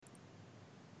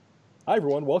Hi,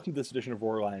 everyone. Welcome to this edition of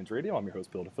Roar Lions Radio. I'm your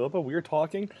host, Bill DeFilippo. We are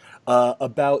talking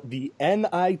about the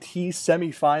NIT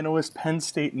semifinalist Penn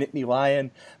State Nittany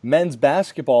Lion men's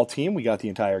basketball team. We got the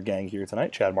entire gang here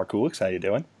tonight. Chad Markulix, how you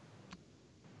doing?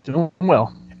 Doing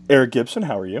well. Eric Gibson,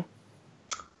 how are you?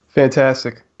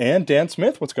 Fantastic. And Dan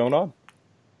Smith, what's going on?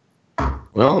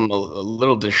 Well, I'm a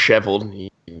little disheveled.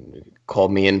 He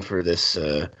called me in for this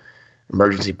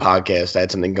emergency podcast. I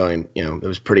had something going, it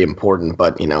was pretty important,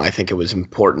 but, I think it was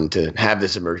important to have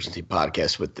this emergency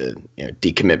podcast with the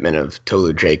decommitment of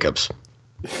Tolu Jacobs.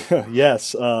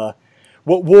 Yes.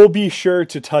 We'll be sure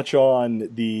to touch on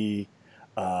the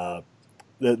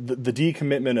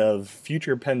decommitment of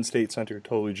future Penn State center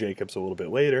Tolu Jacobs a little bit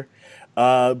later.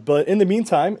 But in the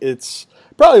meantime, it's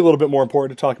probably a little bit more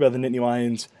important to talk about the Nittany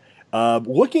Lions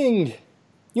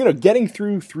getting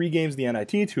through 3 games of the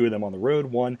NIT, 2 of them on the road,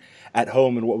 1 at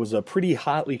home in what was a pretty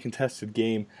hotly contested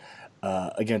game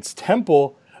against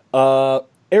Temple.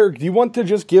 Eric, do you want to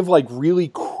just give really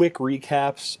quick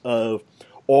recaps of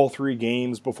all 3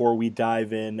 games before we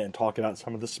dive in and talk about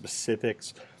some of the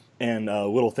specifics and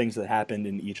little things that happened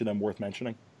in each of them worth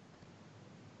mentioning?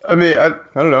 I mean, I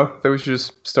don't know. I think we should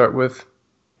just start with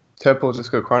Temple,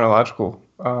 just go chronological.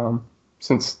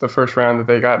 Since the first round that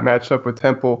they got matched up with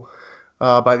Temple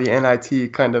by the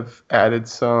NIT kind of added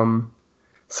some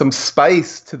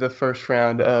spice to the first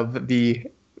round of the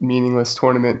meaningless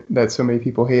tournament that so many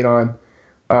people hate on.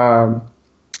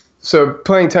 So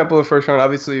playing Temple the first round,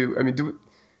 obviously,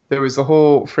 there was the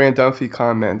whole Fran Dunphy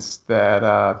comments that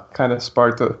kind of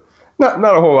sparked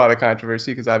not a whole lot of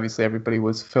controversy because obviously everybody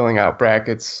was filling out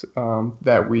brackets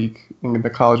that week in the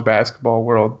college basketball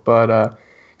world, but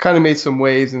kind of made some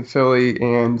waves in Philly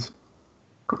and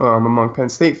among Penn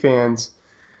State fans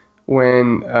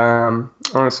when,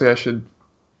 honestly, I should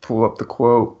pull up the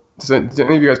quote. Did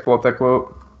any of you guys pull up that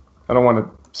quote? I don't want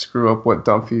to screw up what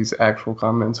Dunphy's actual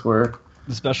comments were.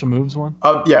 The special moves one?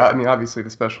 Yeah, obviously the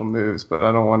special moves, but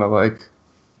I don't want to,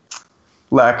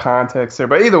 lack context there.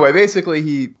 But either way, basically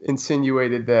he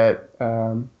insinuated that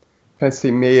Penn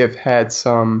State may have had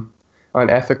some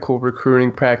unethical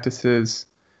recruiting practices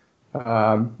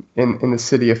in the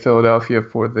city of Philadelphia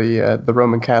for the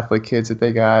Roman Catholic kids that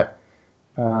they got,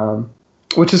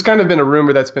 which has kind of been a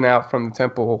rumor that's been out from the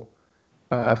Temple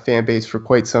fan base for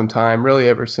quite some time, really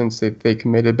ever since they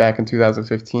committed back in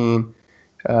 2015.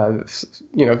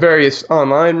 Various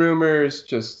online rumors,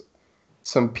 just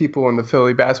some people in the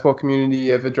Philly basketball community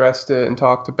have addressed it and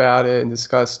talked about it and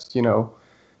discussed,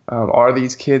 are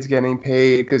these kids getting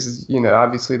paid? Because,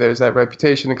 obviously there's that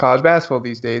reputation in college basketball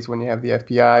these days when you have the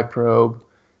FBI probe,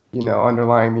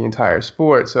 underlying the entire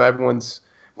sport. So everyone's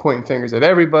pointing fingers at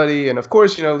everybody. And, of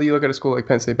course, you look at a school like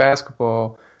Penn State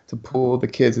basketball to pull the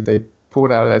kids that they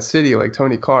pulled out of that city, like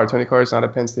Tony Carr. Tony Carr is not a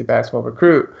Penn State basketball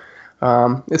recruit.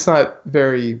 It's not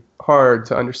very hard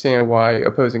to understand why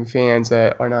opposing fans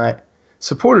that are not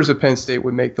supporters of Penn State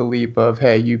would make the leap of,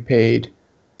 hey, you paid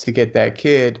to get that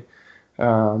kid.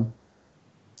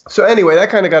 So anyway, that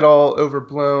kind of got all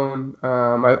overblown.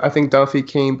 I think Dunphy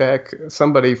came back.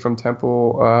 Somebody from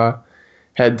Temple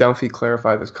had Dunphy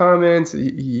clarify those comments.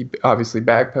 He obviously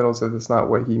backpedaled, said that's not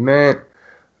what he meant.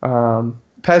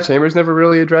 Pat Chambers never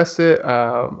really addressed it.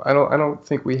 I don't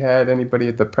think we had anybody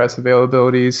at the press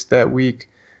availabilities that week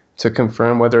to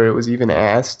confirm whether it was even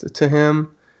asked to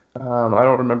him. I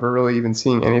don't remember really even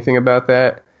seeing anything about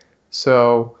that.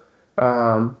 So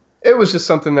it was just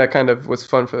something that kind of was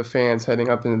fun for the fans heading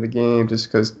up into the game, just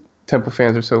because Temple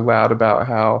fans are so loud about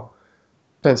how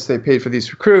Penn State paid for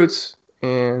these recruits.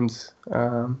 And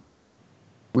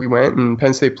we went, and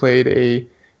Penn State played a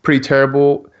pretty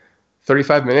terrible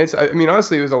 35 minutes.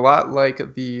 Honestly, it was a lot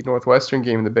like the Northwestern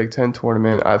game in the Big Ten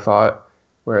tournament, I thought,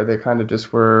 where they kind of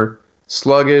just were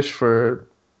sluggish for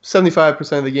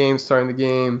 75% of the game, starting the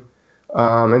game.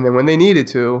 And then when they needed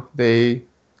to, they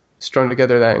strung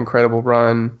together that incredible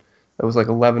run. It was like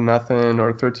 11-0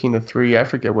 or 13-3. I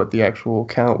forget what the actual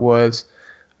count was.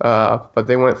 But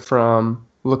they went from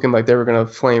looking like they were going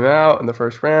to flame out in the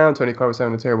first round, Tony Carr was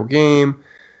having a terrible game,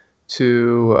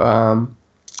 to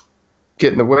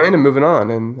getting the win and moving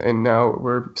on. And now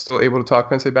we're still able to talk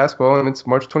Penn State basketball, and it's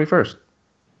March 21st.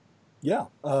 Yeah.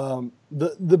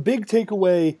 The big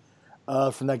takeaway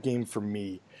from that game for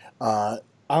me, I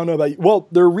don't know about you. Well,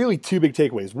 there are really 2 big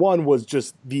takeaways. One was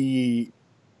just the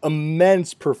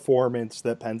immense performance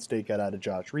that Penn State got out of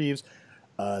Josh Reeves.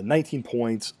 19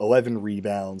 points, 11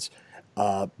 rebounds.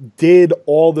 Did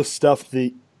all the stuff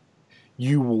that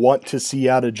you want to see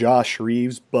out of Josh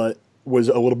Reeves, but was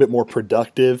a little bit more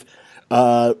productive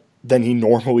than he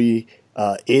normally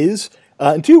is.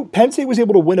 And 2, Penn State was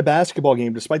able to win a basketball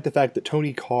game despite the fact that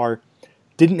Tony Carr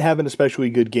didn't have an especially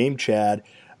good game, Chad.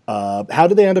 How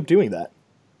did they end up doing that?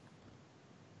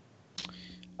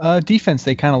 Defense,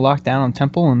 they kind of locked down on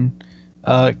Temple and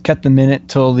kept the minute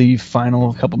till the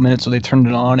final couple minutes, so they turned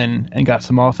it on and got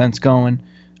some offense going.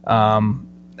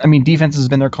 I mean, defense has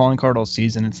been their calling card all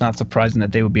season. It's not surprising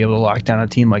that they would be able to lock down a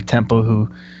team like Temple, who,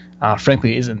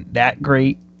 frankly, isn't that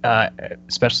great,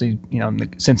 especially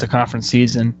since the conference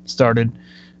season started.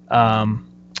 And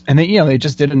they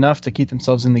just did enough to keep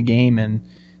themselves in the game.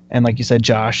 And like you said,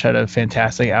 Josh had a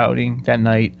fantastic outing that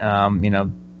night.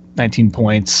 19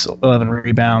 points, 11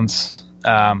 rebounds,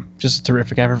 just a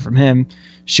terrific effort from him.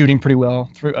 Shooting pretty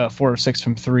well, 4 or 6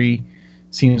 from 3.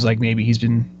 Seems like maybe he's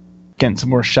been getting some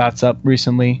more shots up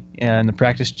recently in the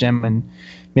practice gym, and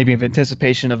maybe in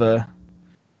anticipation of a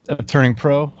turning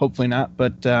pro. Hopefully not,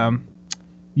 but and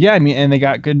they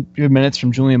got good minutes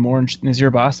from Julian Moore and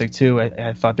Nazir Bostic too.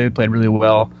 I thought they played really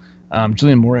well.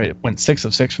 Julian Moore went 6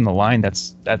 of 6 from the line.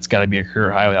 That's got to be a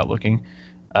career high without looking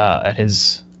at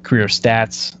his career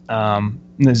stats.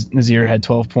 Nazir had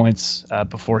 12 points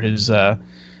before his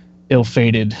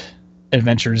ill-fated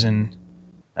adventures in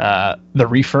the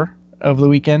reefer over the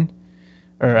weekend,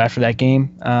 or after that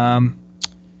game. Overall,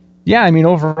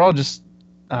 just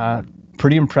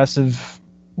pretty impressive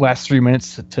last 3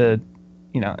 minutes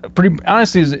pretty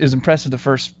honestly is impressive the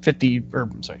first 40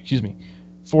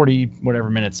 whatever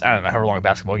minutes. I don't know how long a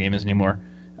basketball game is anymore.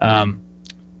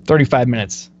 35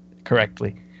 minutes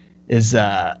correctly is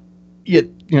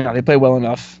they play well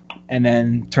enough and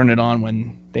then turn it on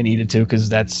when they needed to, because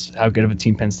that's how good of a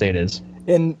team Penn State is.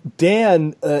 And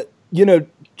Dan,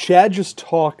 Chad just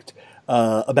talked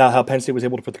about how Penn State was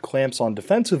able to put the clamps on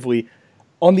defensively.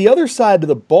 On the other side of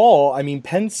the ball, I mean,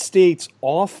 Penn State's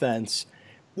offense,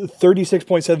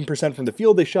 36.7% from the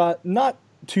field they shot, not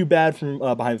too bad from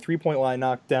behind the three-point line,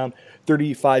 knocked down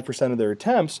 35% of their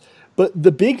attempts. But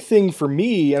the big thing for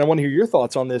me, and I want to hear your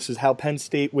thoughts on this, is how Penn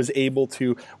State was able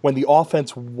to, when the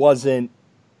offense wasn't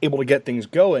able to get things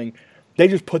going, they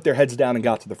just put their heads down and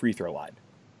got to the free throw line.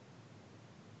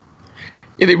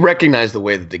 Yeah, they recognized the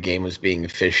way that the game was being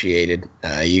officiated.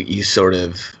 You sort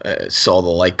of saw the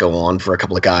light go on for a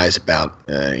couple of guys about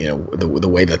the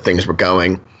way that things were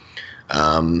going.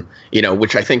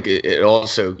 Which I think it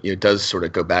also does sort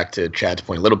of go back to Chad's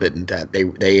point a little bit, in that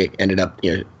they ended up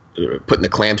putting the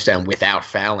clamps down without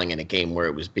fouling in a game where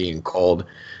it was being called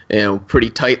pretty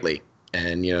tightly,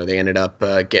 and they ended up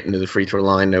getting to the free throw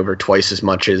line over twice as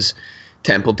much as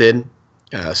Temple did.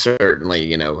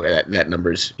 Certainly, that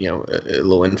number's a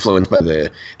little influenced by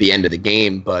the end of the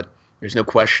game, but there's no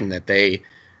question that they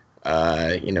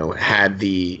had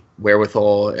the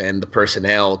wherewithal and the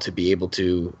personnel to be able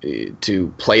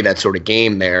to play that sort of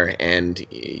game there and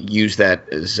use that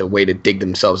as a way to dig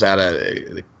themselves out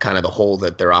of kind of the hole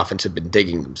that their offense had been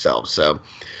digging themselves. So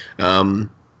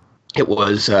it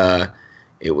was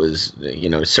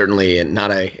certainly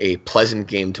not a pleasant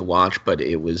game to watch, but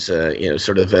it was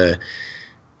sort of a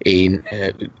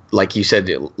like you said,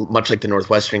 much like the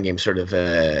Northwestern game, sort of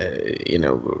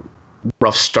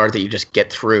rough start that you just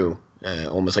get through,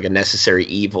 almost like a necessary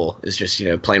evil, is just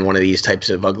playing one of these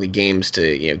types of ugly games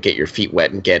to get your feet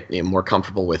wet and get more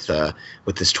comfortable with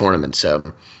this tournament. So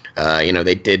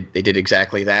they did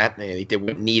exactly that. They did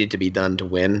what needed to be done to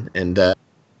win, and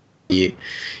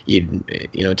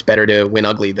it's better to win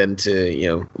ugly than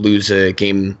to lose a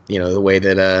game the way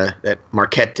that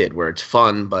Marquette did, where it's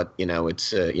fun, but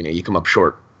it's you come up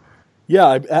short.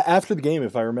 Yeah, after the game,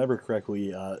 if I remember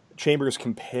correctly, Chambers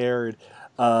compared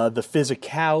the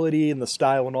physicality and the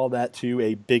style and all that to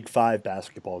a Big Five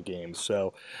basketball game.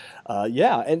 So,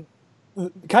 and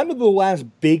kind of the last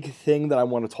big thing that I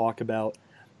want to talk about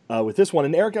with this one,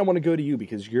 and Eric, I want to go to you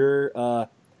because you're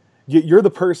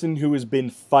the person who has been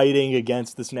fighting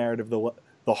against this narrative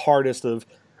the hardest of,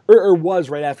 or was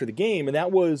right after the game, and that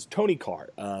was Tony Carr.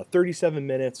 37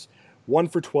 minutes, 1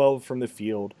 for 12 from the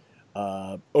field.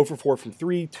 0 for 4 from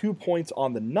 3, 2 points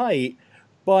on the night,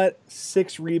 but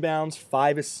 6 rebounds,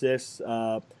 5 assists,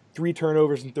 3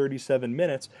 turnovers in 37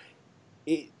 minutes.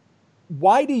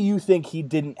 Why do you think he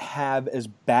didn't have as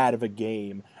bad of a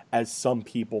game as some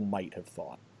people might have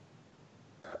thought?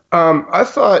 I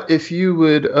thought if you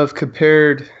would have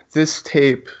compared this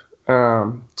tape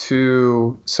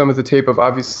to some of the tape of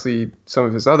obviously some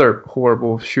of his other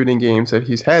horrible shooting games that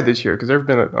he's had this year, because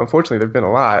unfortunately there have been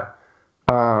a lot.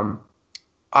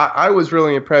 I was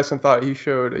really impressed and thought he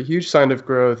showed a huge sign of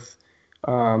growth.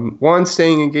 1,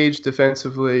 staying engaged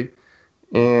defensively,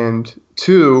 and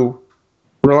 2,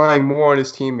 relying more on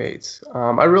his teammates.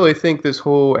 I really think this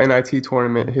whole NIT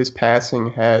tournament, his passing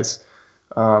has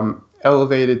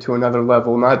elevated to another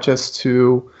level, not just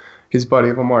to his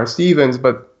buddy Lamar Stevens,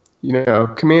 but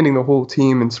commanding the whole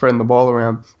team and spreading the ball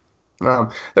around. There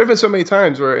have been so many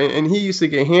times where, and he used to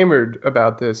get hammered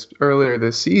about this earlier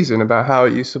this season, about how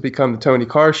it used to become the Tony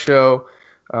Carr show.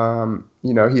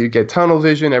 He would get tunnel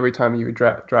vision every time he would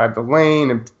drive the lane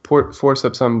and force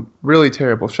up some really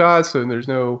terrible shots. So there's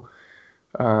no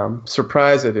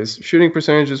surprise that his shooting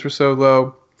percentages were so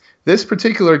low. This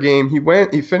particular game,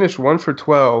 he finished 1 for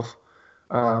 12.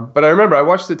 But I remember I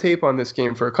watched the tape on this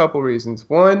game for a couple reasons.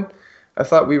 One, I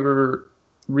thought we were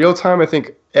real time. I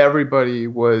think everybody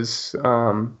was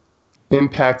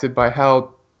impacted by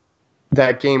how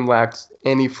that game lacked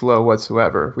any flow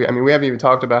whatsoever. We haven't even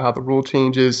talked about how the rule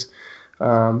changes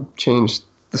changed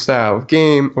the style of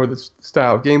game or the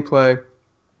style of gameplay.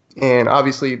 And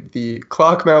obviously the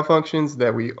clock malfunctions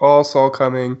that we all saw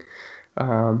coming.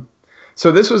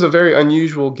 So this was a very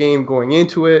unusual game going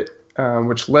into it,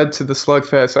 which led to the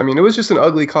slugfest. I mean, it was just an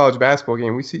ugly college basketball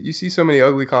game. You see so many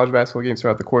ugly college basketball games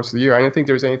throughout the course of the year. I didn't think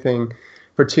there was anything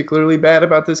particularly bad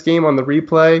about this game on the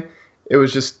replay. It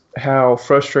was just how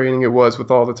frustrating it was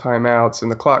with all the timeouts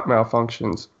and the clock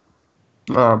malfunctions.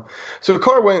 So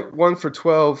Carr went 1 for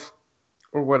 12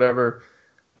 or whatever.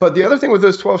 But the other thing with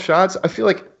those 12 shots, I feel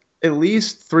like at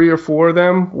least 3 or 4 of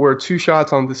them were 2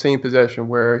 shots on the same possession,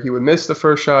 where he would miss the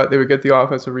first shot, they would get the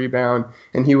offensive rebound,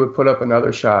 and he would put up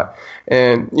another shot.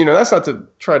 And, that's not to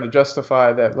try to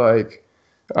justify that,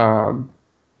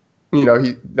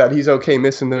 that he's okay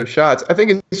missing those shots. I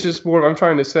think it's just more, I'm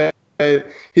trying to say,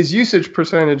 his usage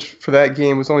percentage for that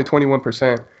game was only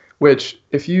 21%, which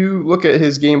if you look at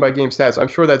his game-by-game stats, I'm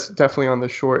sure that's definitely on the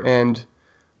short end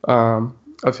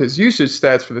of his usage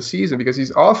stats for the season, because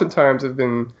he's oftentimes have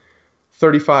been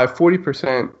 35,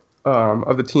 40%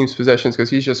 of the team's possessions,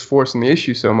 because he's just forcing the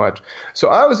issue so much. So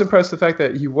I was impressed with the fact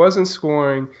that he wasn't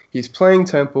scoring. He's playing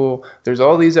Temple. There's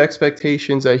all these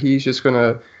expectations that he's just going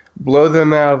to blow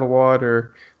them out of the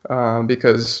water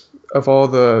because of all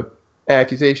the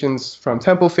accusations from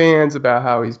Temple fans about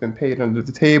how he's been paid under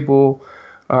the table.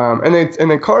 And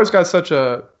then Carr's got such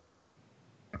a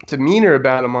demeanor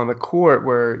about him on the court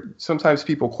where sometimes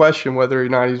people question whether or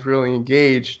not he's really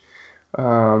engaged.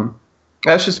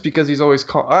 That's just because he's always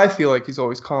I feel like he's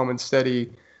always calm and steady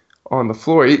on the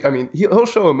floor. He'll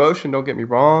show emotion, don't get me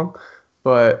wrong,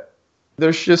 but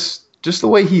there's just the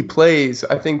way he plays.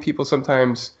 I think people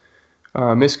sometimes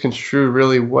misconstrue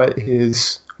really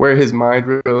where his mind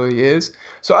really is.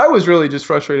 So I was really just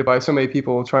frustrated by so many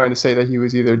people trying to say that he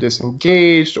was either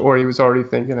disengaged or he was already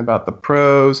thinking about the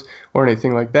pros or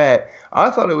anything like that. I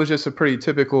thought it was just a pretty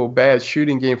typical bad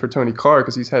shooting game for Tony Carr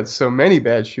because he's had so many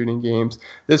bad shooting games.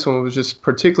 This one was just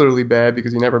particularly bad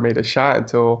because he never made a shot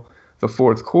until the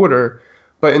fourth quarter.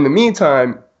 But in the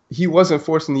meantime, he wasn't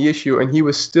forcing the issue, and he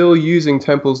was still using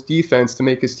Temple's defense to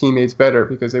make his teammates better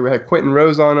because they had Quentin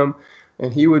Rose on him,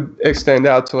 and he would extend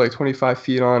out to like 25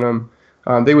 feet on him.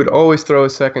 They would always throw a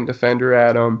second defender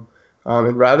at him.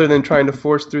 And rather than trying to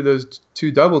force through those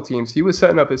 2 double teams, he was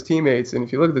setting up his teammates. And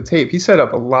if you look at the tape, he set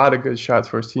up a lot of good shots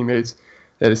for his teammates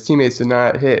that his teammates did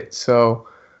not hit. So,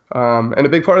 and a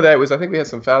big part of that was I think we had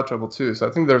some foul trouble too. So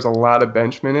I think there's a lot of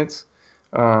bench minutes.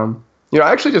 I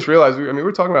actually just realized, we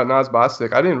were talking about Naz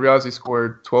Bostic. I didn't realize he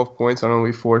scored 12 points on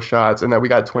only 4 shots and that we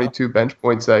got 22 bench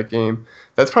points that game.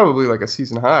 That's probably like a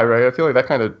season high, right? I feel like that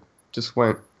kind of just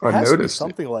went unnoticed. It has to be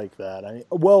something like that. I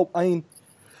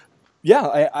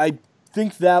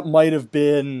think that might have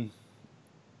been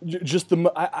just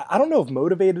I don't know if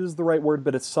motivated is the right word,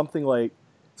 but it's something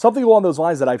along those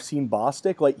lines that I've seen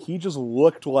Bostic. Like, he just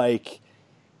looked like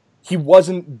he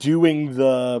wasn't doing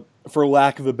the, for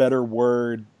lack of a better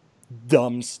word,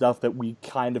 dumb stuff that we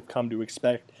kind of come to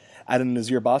expect out of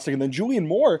Nazir Bostic. And then Julian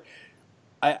Moore,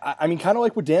 I mean, kind of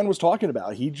like what Dan was talking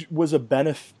about. He was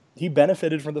he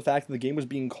benefited from the fact that the game was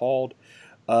being called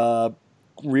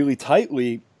really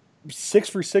tightly. 6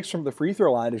 for 6 from the free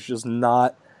throw line is just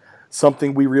not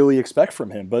something we really expect from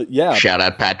him. But yeah, shout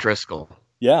out Pat Driscoll.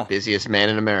 Yeah, busiest man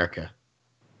in America.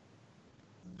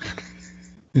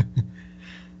 Is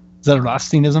that a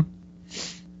Rothsteinism?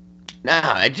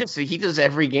 No, he does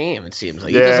every game, it seems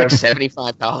like. He does like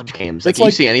 75 college games. Like,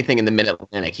 you see anything in the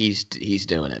Mid-Atlantic, he's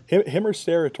doing it. Him or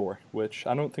Sterator, which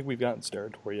I don't think we've gotten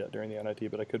Sterator yet during the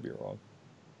NIT, but I could be wrong.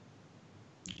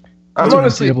 I'm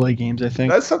honestly NCAA games, I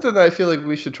think. That's something that I feel like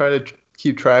we should try to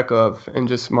keep track of and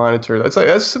just monitor.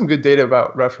 That's some good data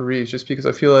about referees, just because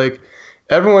I feel like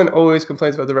everyone always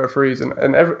complains about the referees,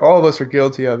 and all of us are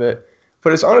guilty of it.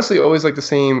 But it's honestly always like the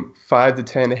same 5 to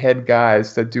 10 head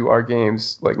guys that do our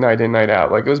games like night in, night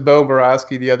out. Like, it was Bo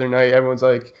Borowski the other night. Everyone's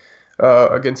like,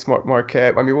 against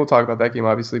Marquette. I mean, we'll talk about that game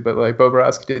obviously, but like Bo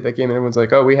Borowski did that game and everyone's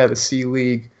like, oh, we had a C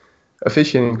League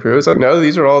officiating crew. It's like, no,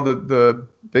 these are all the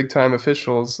big time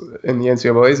officials in the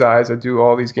NCAA's eyes that do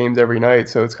all these games every night.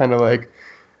 So it's kind of like,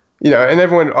 and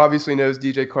everyone obviously knows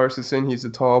DJ Carstensen. He's a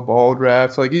tall, bald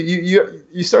ref. Like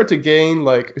you start to gain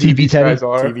like who TV these Teddy. guys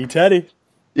are. TV Teddy.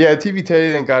 Yeah, TV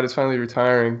Teddy, thank God, is finally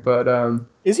retiring. But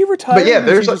is he retired? But yeah, or is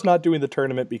there's he just not doing the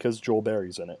tournament because Joel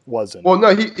Berry's in it. Well,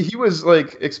 no, he was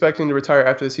like expecting to retire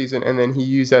after the season, and then he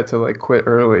used that to like quit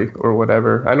early or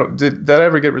whatever. Did that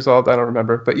ever get resolved? I don't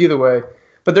remember. But either way,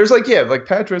 there's like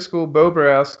Pat Driscoll, Bo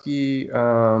Borowski,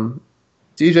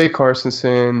 DJ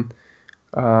Carstensen,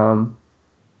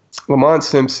 Lamont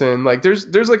Simpson. Like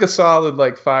there's like a solid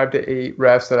like 5 to 8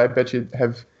 refs that I bet you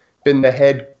have been the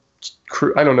head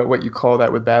crew. I don't know what you call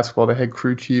that with basketball, the head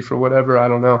crew chief or whatever. I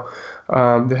don't know,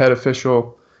 the head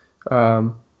official.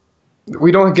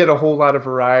 We don't get a whole lot of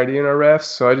variety in our refs,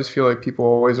 so I just feel like people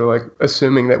always are like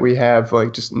assuming that we have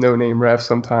like just no name refs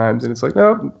sometimes, and it's like,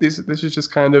 no, this is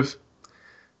just kind of.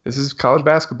 This is college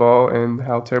basketball and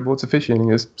how terrible its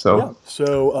officiating is. So, yeah.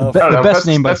 So the best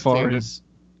name by far is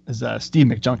Steve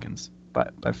McJunkins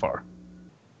by far.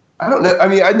 I don't know. I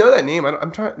mean, I know that name.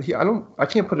 I'm trying. I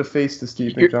can't put a face to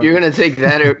Steve McJunkins. You're gonna take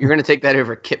that. You're gonna take that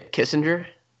over Kip Kissinger.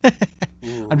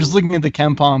 I'm just looking at the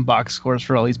KenPom box scores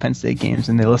for all these Penn State games,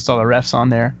 and they list all the refs on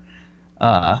there.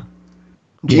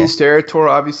 Gene Steratore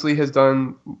obviously has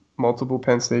done multiple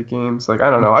Penn State games. Like,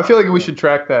 I don't know. I feel like we should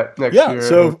track that next year. Yeah,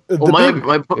 so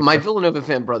my Villanova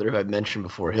fan brother who I've mentioned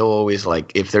before, he'll always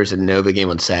like if there's a Nova game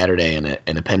on Saturday and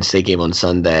a Penn State game on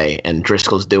Sunday, and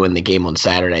Driscoll's doing the game on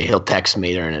Saturday, he'll text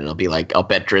me there and it'll be like, I'll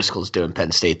bet Driscoll's doing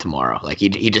Penn State tomorrow. Like he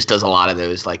just does a lot of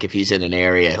those. Like if he's in an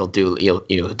area, he'll do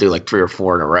like 3 or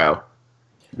 4 in a row.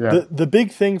 Yeah. The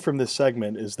big thing from this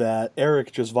segment is that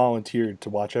Eric just volunteered to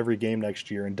watch every game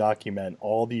next year and document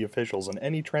all the officials and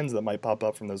any trends that might pop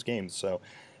up from those games. So,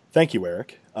 thank you,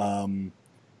 Eric. Dude,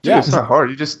 it's not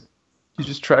hard. You just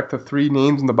track the 3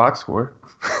 names in the box score.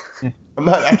 I'm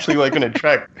not actually like going to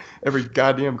track every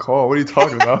goddamn call. What are you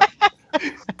talking about?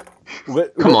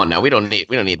 Come on now, we don't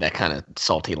need that kind of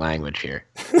salty language here.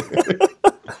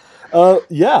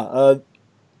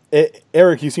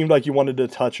 Eric, you seemed like you wanted to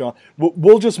touch on.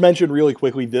 We'll just mention really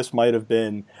quickly. This might have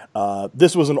been.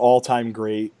 This was an all-time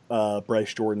great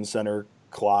Bryce Jordan center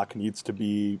clock needs to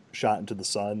be shot into the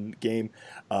sun game.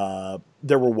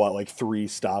 There were 3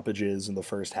 stoppages in the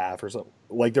first half or something.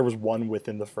 Like there was one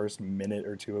within the first minute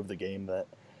or 2 of the game that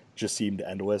just seemed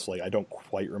endless. Like I don't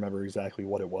quite remember exactly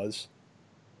what it was.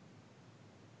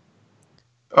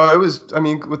 It was. I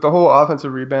mean, with the whole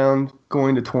offensive rebound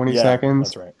going to 20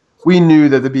 seconds. That's right. We knew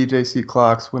that the BJC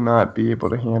clocks would not be able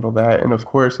to handle that. And, of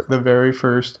course, the very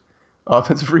first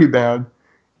offensive rebound,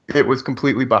 it was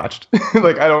completely botched.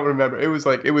 Like, I don't remember. It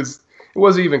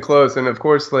wasn't even close. And, of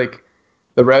course, like,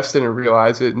 the refs didn't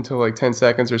realize it until, 10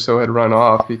 seconds or so had run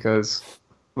off because,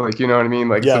 you know what I mean?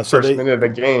 Like, it's the first minute of the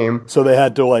game. So they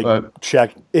had to,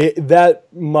 check. That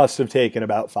must have taken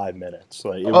about 5 minutes.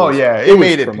 It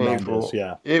made it painful.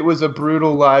 Yeah. It was a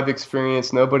brutal live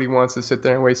experience. Nobody wants to sit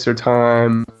there and waste their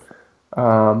time.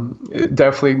 It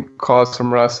definitely caused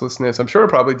some restlessness. I'm sure it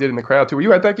probably did in the crowd too. Were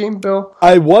you at that game, Bill?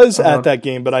 I was at that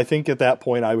game, but I think at that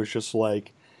point I was just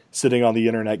sitting on the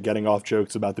internet getting off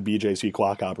jokes about the BJC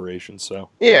clock operation. So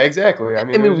yeah, exactly. I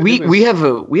mean, we have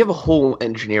a whole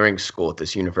engineering school at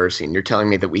this university, and you're telling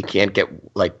me that we can't get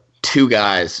 2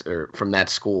 guys from that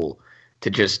school to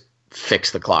just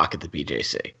fix the clock at the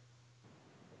BJC.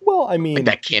 Well, I mean,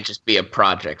 that can't just be a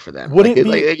project for them.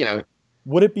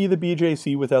 Would it be the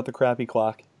BJC without the crappy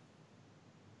clock?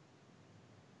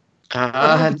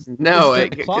 No.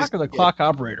 The clock or the clock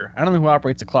operator? I don't know who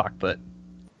operates the clock, but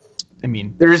I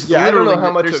mean, there's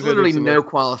literally no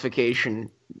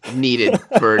qualification needed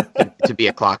to be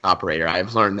a clock operator.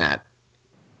 I've learned that.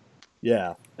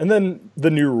 Yeah, and then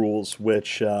the new rules,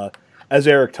 which as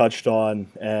Eric touched on,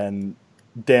 and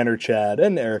Dan or Chad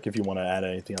and Eric, if you want to add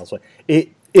anything else,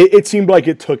 it seemed like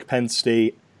it took Penn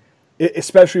State,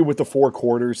 especially with the 4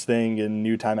 quarters thing and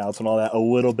new timeouts and all that, a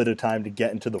little bit of time to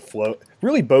get into the flow.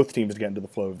 Really, both teams get into the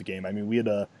flow of the game. I mean, we had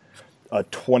a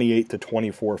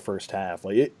 28-24 first half.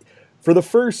 For the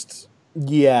first,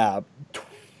 20,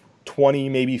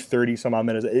 maybe 30 some odd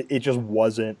minutes, it just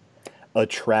wasn't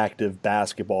attractive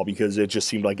basketball because it just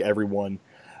seemed like everyone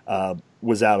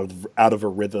was out of a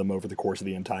rhythm over the course of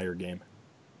the entire game.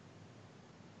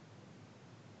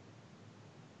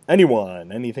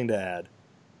 Anything to add?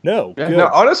 No. Yeah, no,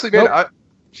 honestly, man, nope.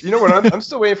 You know what? I'm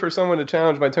still waiting for someone to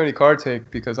challenge my Tony Carr take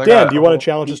because Dan, do you want to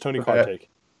challenge his Tony Carr take?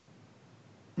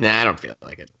 Nah, I don't feel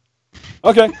like it.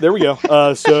 Okay, there we go.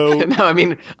 So no, I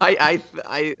mean, I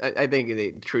think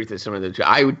the truth is some of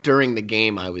the. During the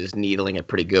game, I was needling it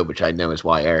pretty good, which I know is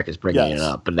why Eric is bringing it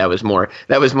up. But that was more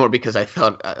because I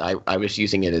thought I was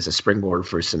using it as a springboard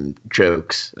for some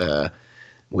jokes,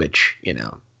 which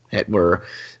were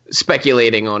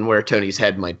speculating on where Tony's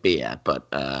head might be at. But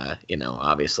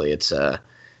obviously it's.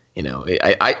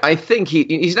 I think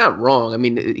he's not wrong. I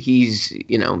mean, he's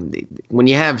when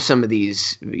you have some of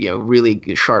these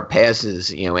really sharp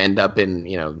passes end up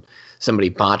in somebody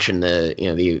botching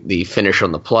the finish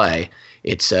on the play.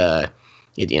 It's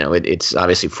it's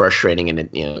obviously frustrating, and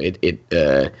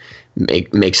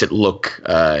it makes it look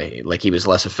like he was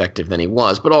less effective than he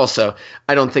was. But also,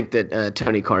 I don't think that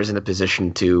Tony Carr is in a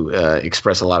position to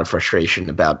express a lot of frustration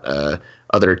about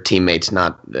other teammates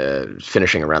not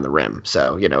finishing around the rim.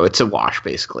 So, it's a wash,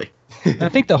 basically. I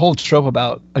think the whole trope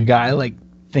about a guy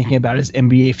thinking about his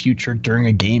NBA future during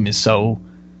a game is so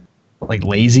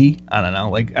lazy. I don't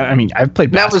know. I mean, I've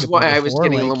played basketball. That was why I was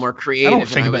getting a little more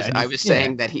creative. I was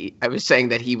saying that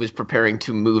he was preparing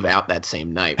to move out that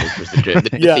same night, which was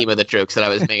the theme of the jokes that I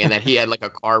was making. That he had a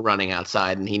car running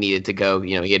outside and he needed to go.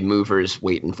 He had movers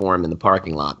waiting for him in the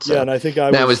parking lot. So and I think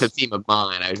that was the theme of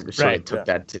mine. I sort of took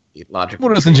that to the logical.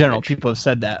 Well, just in general, people have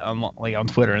said that on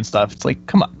Twitter and stuff. It's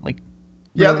come on,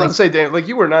 Yeah, I was about to say, Dan,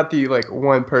 you were not the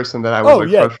one person that I was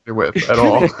frustrated with at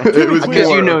all. It was because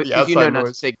more not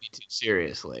noise. to take me too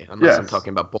seriously, unless I'm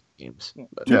talking about bowl games.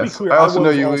 Yes, clear, I also know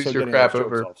you also lose your getting crap those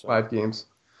over jokes off, so. 5 games.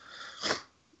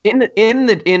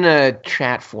 In a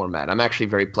chat format, I'm actually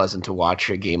very pleasant to watch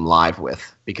a game live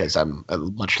with because I'm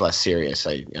much less serious.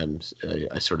 I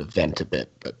sort of vent a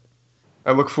bit, but.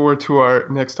 I look forward to our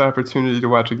next opportunity to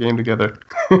watch a game together.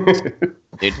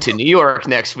 To New York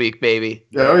next week, baby.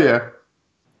 Oh yeah.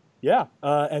 Yeah,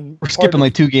 and we're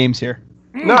skipping 2 games here.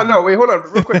 No, wait, hold on,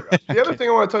 real quick. The other thing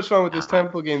I want to touch on with this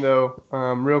Temple game, though,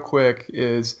 real quick,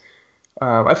 is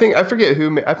I think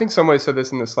somebody said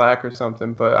this in the Slack or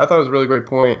something, but I thought it was a really great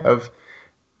point of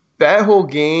that whole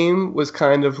game was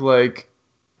kind of like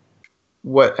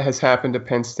what has happened to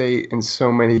Penn State in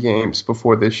so many games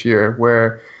before this year,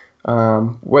 where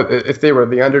if they were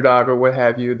the underdog or what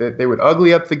have you, that they would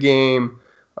ugly up the game.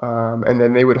 And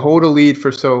then they would hold a lead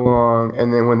for so long,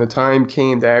 and then when the time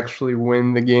came to actually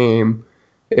win the game,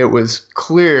 it was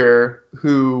clear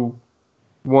who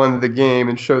won the game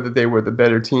and showed that they were the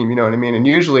better team. You know what I mean? And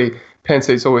usually Penn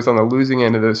State's always on the losing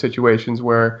end of those situations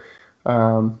where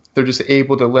they're just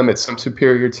able to limit some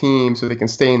superior team so they can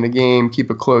stay in the game, keep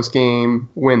a close game,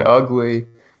 win ugly,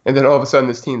 and then all of a sudden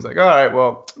this team's like, all right,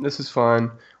 well, this is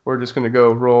fun. We're just going to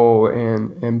go roll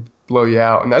and blow you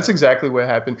out. And that's exactly what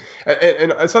happened.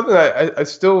 And it's something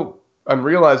I'm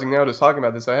realizing now just talking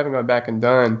about this, I haven't gone back and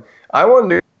done. I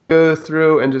wanted to go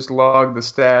through and just log the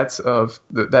stats of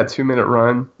that 2-minute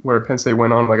run where Penn State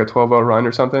went on a 12-0 run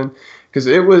or something. Because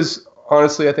it was,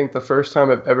 honestly, I think the first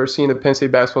time I've ever seen a Penn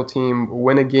State basketball team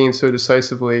win a game so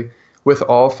decisively with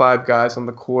all 5 guys on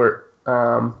the court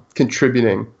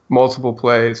contributing multiple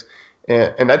plays.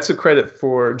 And that's a credit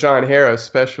for John Hara,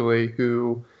 especially,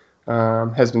 who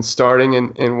has been starting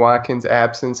in Watkins'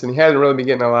 absence, and he hasn't really been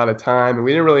getting a lot of time. And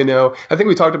we didn't really know. I think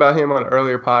we talked about him on an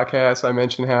earlier podcast. I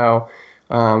mentioned how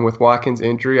with Watkins'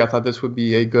 injury, I thought this would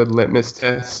be a good litmus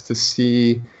test to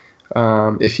see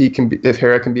if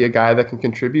Hara can be a guy that can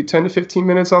contribute 10 to 15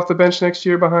 minutes off the bench next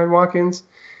year behind Watkins.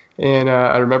 And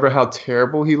I remember how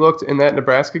terrible he looked in that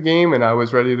Nebraska game, and I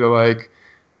was ready to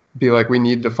be like, we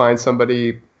need to find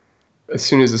somebody as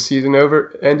soon as the season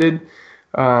ended.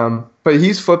 But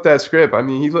he's flipped that script. I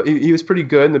mean, he was pretty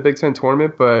good in the Big Ten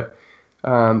tournament, but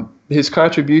his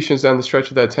contributions down the stretch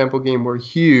of that Temple game were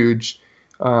huge,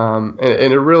 and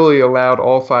it really allowed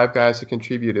all 5 guys to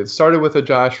contribute. It started with a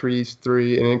Josh Reese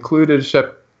 3 and included a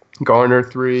Shep Garner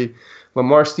 3.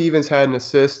 Lamar Stevens had an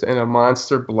assist and a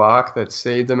monster block that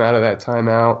saved him out of that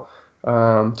timeout.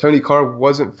 Tony Carr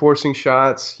wasn't forcing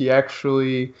shots. He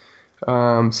actually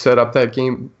set up that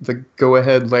game, the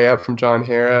go-ahead layup from John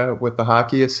Hara with the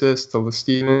hockey assist to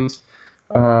Stevens.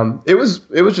 It was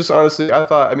just, honestly, I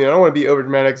don't want to be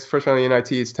over-dramatic. It's the first round of the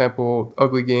NIT. It's Temple,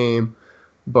 ugly game.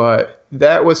 But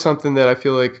that was something that I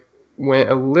feel like went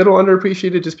a little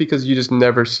underappreciated just because you just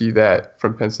never see that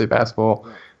from Penn State basketball.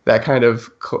 That kind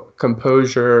of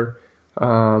composure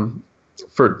to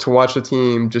watch the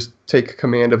team just take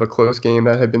command of a close game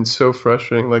that had been so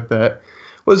frustrating like that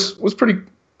was pretty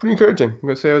encouraging. I'm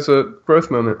going to say it was a growth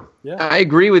moment. Yeah, I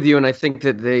agree with you, and I think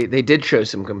that they did show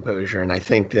some composure, and I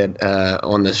think that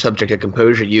on the subject of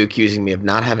composure, you accusing me of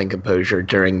not having composure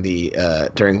during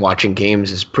watching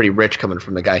games is pretty rich coming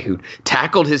from the guy who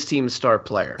tackled his team's star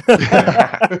player.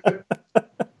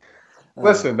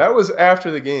 Listen, that was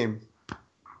after the game.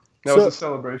 That was a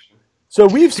celebration. So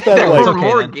we've spent There were like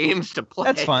more games to play.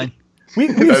 That's fine.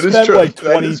 we've That is spent true. like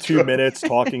That is 22 true. minutes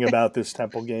talking about this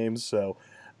Temple game. So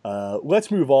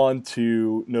let's move on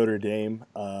to Notre Dame.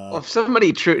 Well, if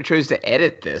somebody chose to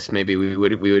edit this, maybe it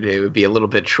would be a little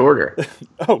bit shorter.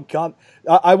 Oh God,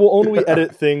 I will only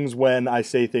edit things when I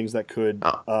say things that could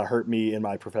hurt me in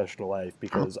my professional life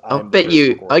because I I'm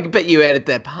the bet you edit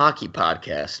that hockey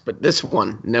podcast, but this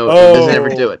one, no, it doesn't ever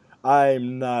do it.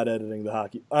 I'm not editing the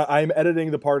hockey. I'm editing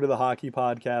the part of the hockey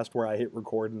podcast where I hit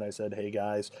record and I said, "Hey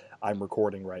guys, I'm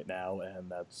recording right now,"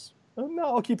 and that's no.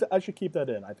 I'll keep that. I should keep that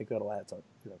in. I think that'll add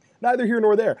something. Neither here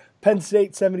nor there. Penn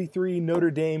State 73,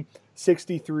 Notre Dame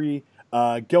 63.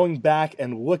 Going back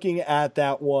and looking at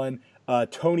that one,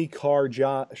 Tony Carr,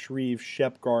 Josh Reeves,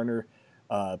 Shep Garner,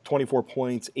 24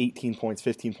 points, 18 points,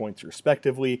 15 points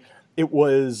respectively. It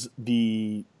was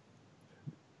the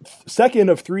second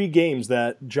of 3 games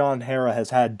that John Harrah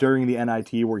has had during the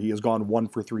NIT where he has gone 1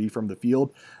 for 3 from the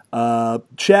field.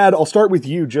 Chad, I'll start with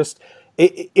you. Just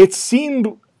it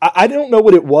seemed, I don't know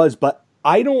what it was, but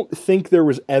I don't think there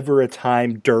was ever a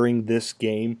time during this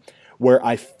game where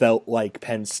I felt like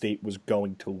Penn State was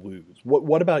going to lose.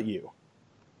 What about you?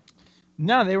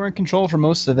 No, they were in control for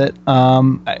most of it.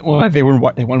 They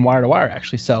won wire to wire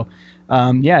actually. So,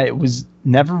 it was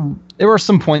never. There were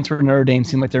some points where Notre Dame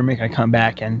seemed like they were making a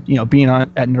comeback, and being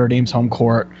at Notre Dame's home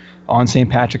court on St.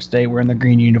 Patrick's Day, wearing the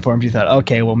green uniforms, you thought,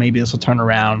 okay, well maybe this will turn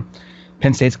around.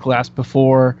 Penn State's collapsed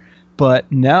before,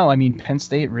 but no, I mean Penn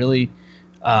State really.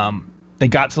 They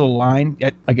got to the line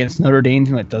against Notre Dame,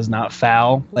 team that does not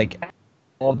foul.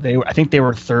 I think they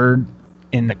were third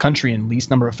in the country in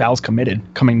least number of fouls committed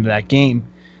coming to that game,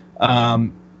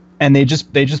 and they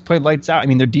just played lights out. I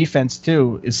mean, their defense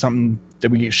too is something that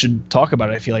we should talk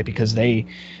about. I feel like because I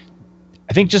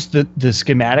think just the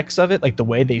schematics of it, like the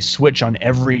way they switch on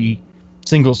every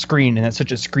single screen, and that's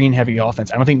such a screen heavy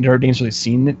offense. I don't think Notre Dame's really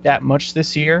seen it that much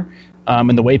this year,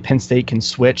 and the way Penn State can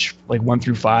switch like 1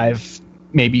 through 5.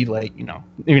 Maybe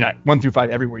maybe not 1 through 5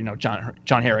 everywhere. John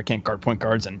Harrah can't guard point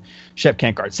guards and Shep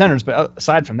can't guard centers. But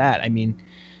aside from that, I mean,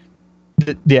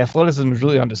 the athleticism is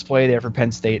really on display there for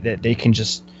Penn State that they can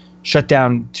just shut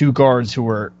down 2 guards who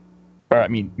were.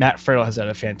 Matt Farrell has had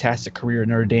a fantastic career at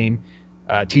Notre Dame.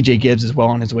 T.J. Gibbs is well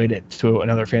on his way to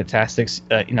another fantastic.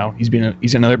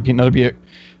 He's another be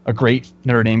a great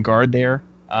Notre Dame guard there.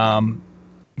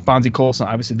 Bonzie Colson,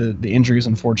 obviously the injury is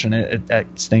unfortunate. That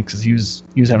stinks because he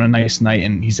was having a nice night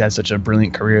and he's had such a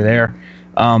brilliant career there.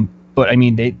 But I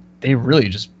mean, they really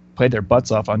just played their butts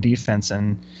off on defense,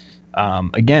 and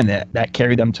again that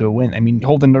carried them to a win. I mean,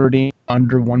 holding Notre Dame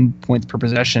under 1 point per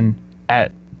possession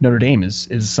at Notre Dame is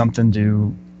something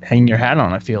to hang your hat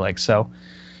on. I feel like so.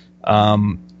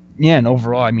 And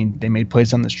overall, I mean, they made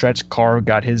plays on the stretch. Carr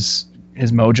got his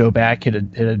mojo back, hit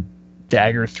a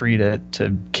dagger 3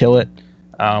 to kill it.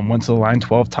 Went to the line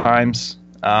 12 times.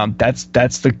 That's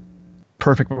the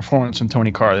perfect performance from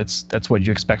Tony Carr. That's what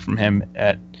you expect from him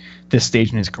at this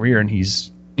stage in his career. And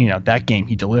he's, that game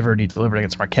he delivered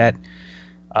against Marquette.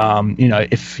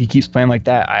 If he keeps playing like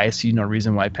that, I see no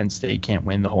reason why Penn State can't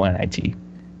win the whole NIT.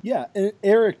 Yeah, and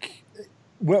Eric,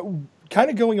 kind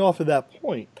of going off of that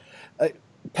point,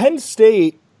 Penn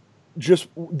State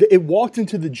it walked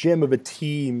into the gym of a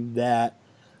team that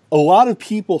a lot of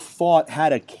people thought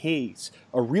had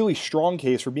a really strong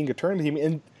case for being a tournament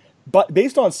team, but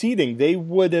based on seeding, they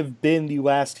would have been the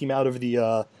last team out of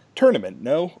the tournament,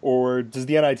 no? Or does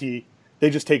the NIT, they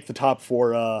just take the top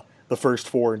 4, the first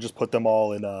 4, and just put them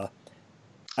all in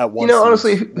at once?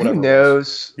 Honestly, who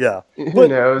knows? Yeah. Who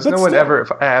knows? No one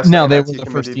ever asked. No, they were the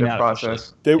first team out.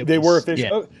 Process. They were official.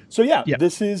 Yeah. Oh, so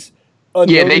this is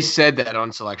they said that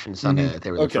on Selection Sunday that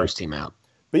they were the first team out.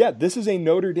 But yeah, this is a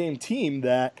Notre Dame team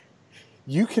that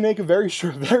you can make a very,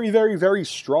 very, very, very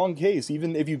strong case,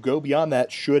 even if you go beyond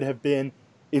that, should have been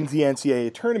in the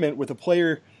NCAA tournament with a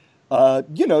player,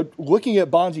 looking at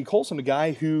Bonzie Colson, a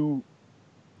guy who,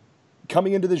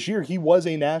 coming into this year, he was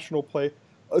a national player,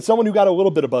 someone who got a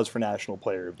little bit of buzz for National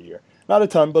Player of the Year. Not a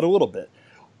ton, but a little bit.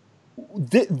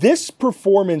 This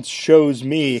performance shows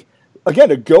me, again,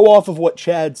 to go off of what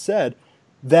Chad said,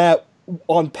 that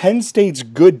on Penn State's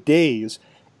good days,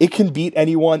 it can beat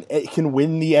anyone, it can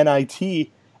win the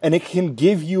NIT, and it can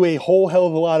give you a whole hell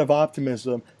of a lot of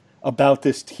optimism about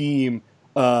this team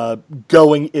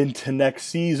going into next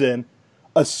season,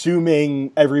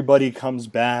 assuming everybody comes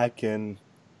back, and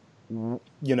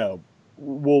we'll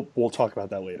talk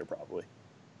about that later probably.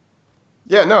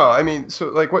 Yeah, no, I mean, so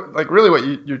really what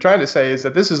you're trying to say is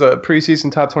that this is a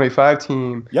preseason top 25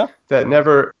 team that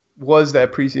never was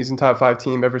that preseason top 5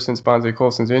 team ever since Bonzie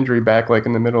Colson's injury back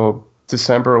in the middle of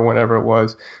December or whenever it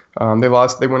was. They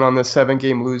went on this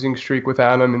 7-game losing streak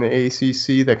without him in the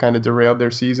ACC that kind of derailed their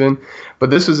season.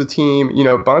 But this was a team,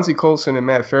 Bonzie Colson and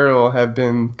Matt Farrell have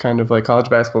been kind of like college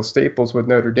basketball staples with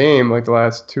Notre Dame like the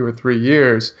last 2 or 3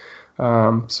 years.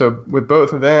 So with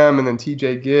both of them and then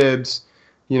TJ Gibbs,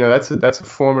 that's a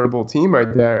formidable team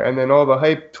right there. And then all the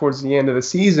hype towards the end of the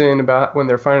season about when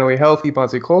they're finally healthy,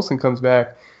 Bonzie Colson comes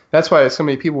back. That's why so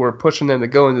many people were pushing them to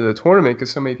go into the tournament, because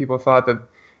so many people thought that,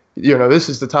 this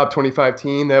is the top 25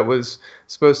 team that was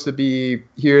supposed to be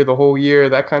here the whole year,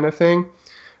 that kind of thing.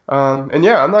 And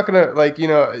yeah, I'm not going to,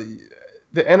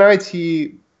 the NIT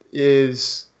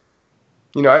is,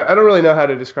 I don't really know how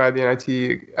to describe the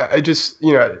NIT. I just,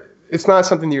 it's not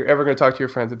something you're ever going to talk to your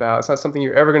friends about. It's not something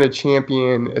you're ever going to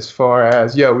champion as far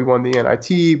as, we won the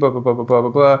NIT, blah, blah, blah, blah, blah, blah,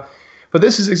 blah. But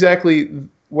this is exactly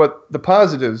what the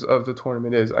positives of the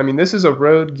tournament is. I mean, this is a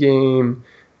road game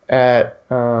at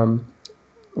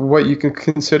what you can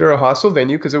consider a hostile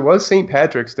venue, because it was St.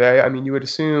 Patrick's Day. I mean, you would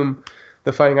assume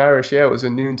the Fighting Irish, it was a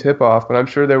noon tip-off, but I'm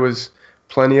sure there was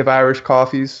plenty of Irish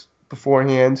coffees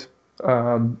beforehand,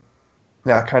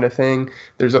 that kind of thing.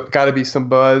 There's got to be some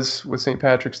buzz with St.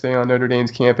 Patrick's Day on Notre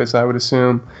Dame's campus, I would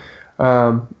assume.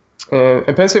 And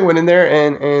Penn State went in there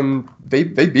and they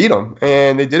beat them,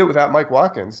 and they did it without Mike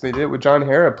Watkins. They did it with John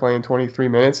Harrah playing 23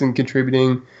 minutes and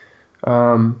contributing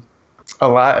a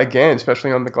lot again,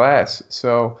 especially on the glass.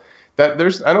 So I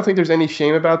don't think there's any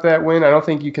shame about that win. I don't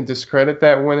think you can discredit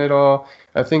that win at all.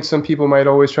 I think some people might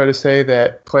always try to say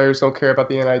that players don't care about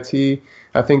the NIT.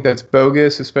 I think that's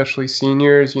bogus, especially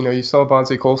seniors. You saw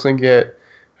Bonzie Colson get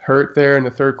hurt there in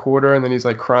the third quarter, and then he's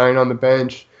like crying on the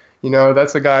bench.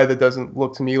 That's a guy that doesn't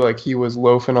look to me like he was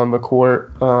loafing on the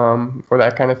court or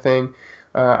that kind of thing.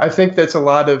 I think a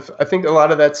lot of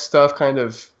that stuff kind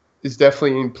of is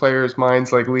definitely in players'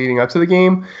 minds like leading up to the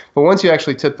game. But once you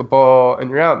actually tip the ball and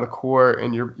you're out in the court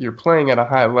and you're playing at a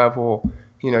high level,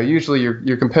 usually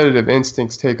your competitive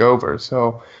instincts take over.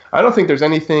 So I don't think there's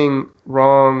anything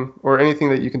wrong or anything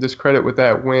that you can discredit with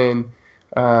that win.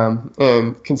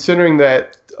 And considering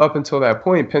that up until that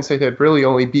point, Penn State had really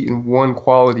only beaten one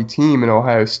quality team in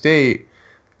Ohio State,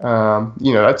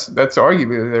 that's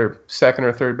arguably their second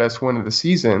or third best win of the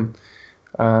season,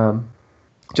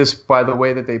 just by the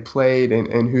way that they played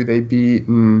and who they beat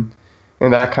and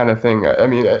that kind of thing. I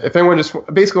mean, if anyone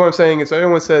basically what I'm saying is, if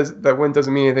anyone says that win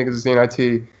doesn't mean anything because it's the NIT,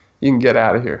 you can get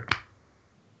out of here.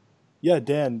 Yeah,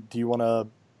 Dan, do you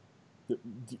want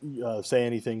to say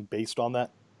anything based on that?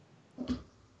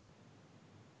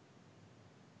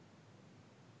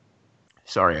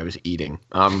 Sorry, I was eating.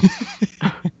 I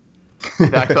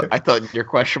thought your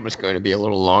question was going to be a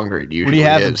little longer. It usually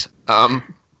is.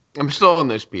 I'm still on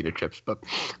those pita chips, but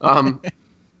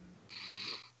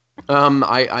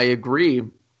I agree.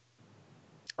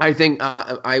 I think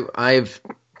I've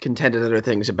contended other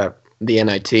things about the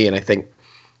NIT, and I think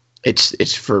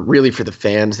it's for the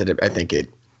fans that I think it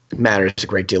matters a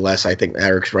great deal less. I think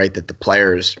Eric's right that the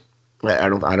players, I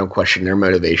don't question their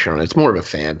motivation on it. It's more of a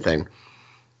fan thing.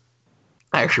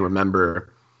 I actually remember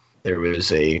there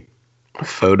was a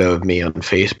photo of me on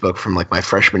Facebook from like my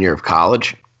freshman year of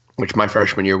college, which my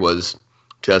freshman year was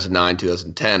 2009,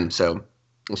 2010. So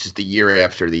this is the year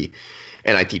after the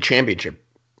NIT championship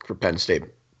for Penn State.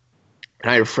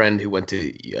 And I had a friend who went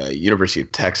to University of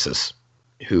Texas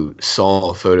who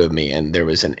saw a photo of me, and there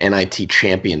was an NIT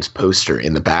champions poster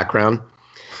in the background.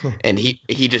 And he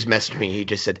just messaged me. He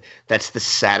just said, "That's the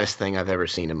saddest thing I've ever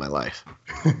seen in my life."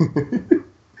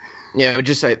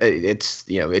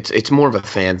 It's more of a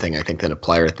fan thing, I think, than a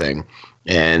player thing.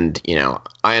 And,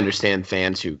 I understand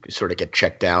fans who sort of get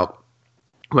checked out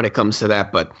when it comes to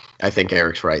that, but I think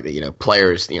Eric's right that,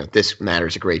 players, this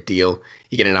matters a great deal.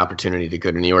 You get an opportunity to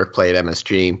go to New York, play at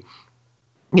MSG,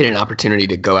 you get an opportunity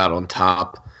to go out on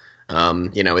top.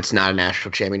 It's not a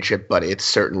national championship, but it's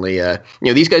certainly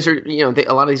these guys are,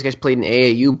 a lot of these guys played in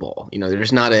AAU ball.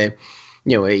 There's not a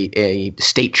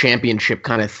state championship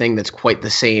kind of thing that's quite the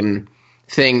same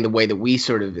thing the way that we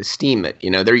sort of esteem it.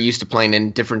 They're used to playing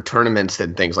in different tournaments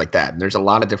and things like that. And there's a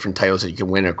lot of different titles that you can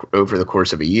win over the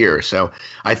course of a year. So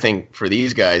I think for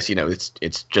these guys,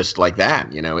 it's just like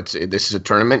that. This is a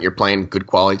tournament. You're playing good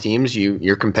quality teams.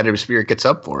 Your competitive spirit gets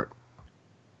up for it.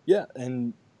 Yeah,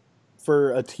 and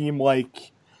for a team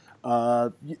like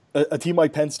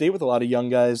Penn State with a lot of young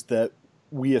guys that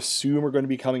we assume are going to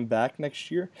be coming back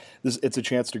next year, it's a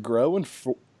chance to grow. And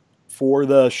for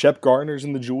the Shep Garners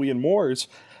and the Julian Moores,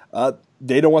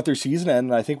 they don't want their season to end.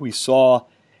 And I think we saw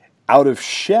out of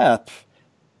Shep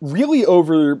really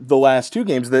over the last two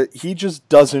games that he just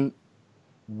doesn't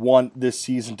want this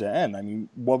season to end. I mean,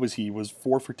 what was he? Was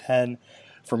 4 for 10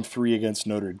 from 3 against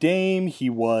Notre Dame. He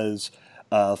was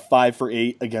 5 for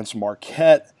 8 against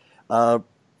Marquette.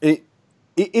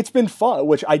 It's been fun,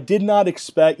 which I did not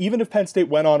expect. Even if Penn State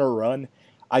went on a run,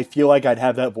 I feel like I'd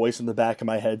have that voice in the back of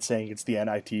my head saying, it's the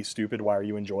NIT, stupid, why are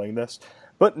you enjoying this?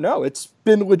 But no, it's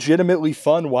been legitimately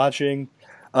fun watching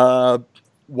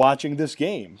this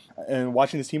game and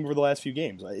watching this team over the last few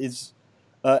games. Is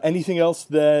anything else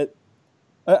that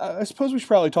I suppose we should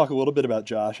probably talk a little bit about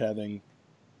Josh having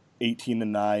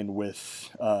 18-9 with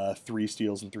 3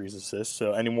 steals and 3 assists.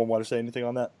 So anyone want to say anything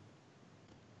on that?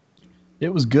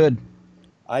 It was good.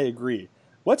 I agree.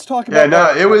 Let's talk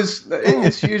about.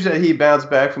 It's huge that he bounced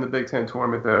back from the Big Ten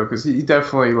tournament though, because he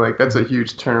definitely that's a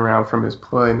huge turnaround from his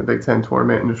play in the Big Ten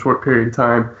tournament in a short period of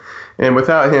time. And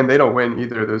without him, they don't win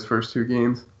either of those first 2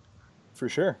 games. For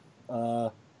sure.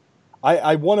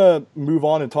 I want to move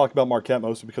on and talk about Marquette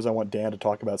mostly because I want Dan to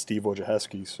talk about Steve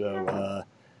Wojciechowski. So,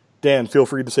 Dan, feel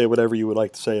free to say whatever you would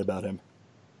like to say about him.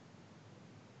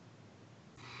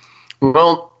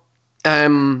 Well,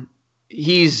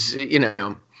 he's,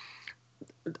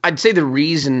 I'd say the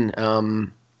reason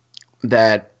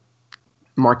that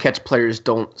Marquette's players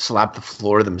don't slap the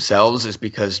floor themselves is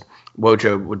because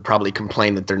Wojo would probably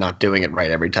complain that they're not doing it right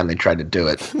every time they try to do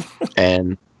it.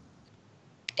 And,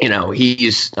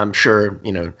 he's, I'm sure,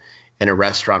 in a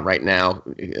restaurant right now,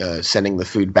 sending the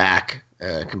food back,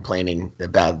 complaining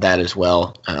about that as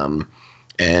well.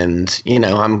 And,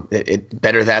 I'm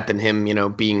better that than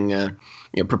him, being,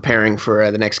 preparing for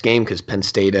the next game because Penn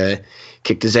State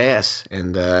kicked his ass.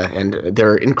 And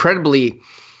they're incredibly,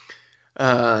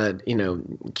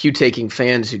 cue-taking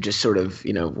fans who just sort of,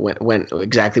 went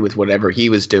exactly with whatever he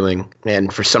was doing.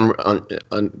 And for some,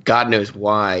 God knows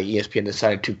why, ESPN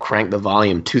decided to crank the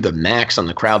volume to the max on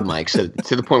the crowd mic, so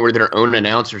to the point where their own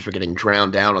announcers were getting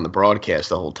drowned out on the broadcast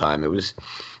the whole time. It was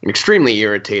an extremely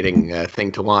irritating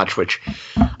thing to watch, which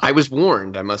I was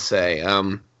warned, I must say.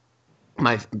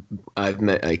 I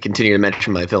continue to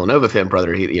mention my Villanova fan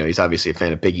brother. He's obviously a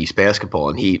fan of Big East basketball,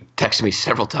 and he texted me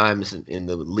several times in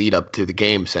the lead up to the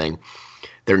game saying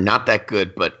they're not that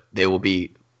good, but they will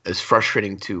be as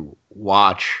frustrating to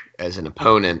watch as an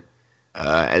opponent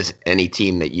as any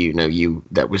team that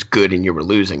that was good and you were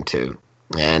losing to.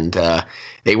 And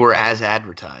they were as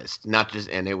advertised,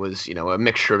 and it was a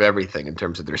mixture of everything in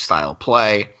terms of their style of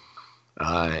play,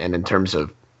 and in terms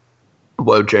of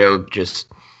Wojo just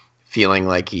feeling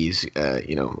like he's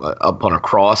up on a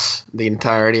cross the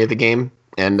entirety of the game,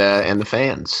 and the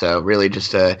fans. So really,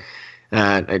 just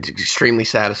it's extremely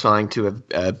satisfying to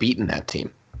have beaten that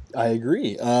team. I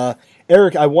agree,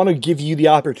 Eric. I want to give you the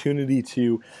opportunity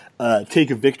to take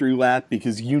a victory lap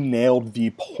because you nailed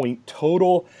the point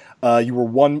total. You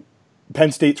were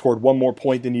Penn State scored 1 more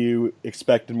point than you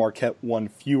expected. Marquette 1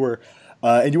 fewer,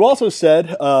 and you also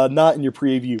said, not in your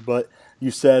preview, but you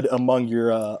said among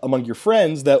your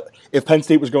friends that if Penn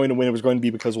State was going to win, it was going to be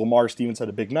because Lamar Stevens had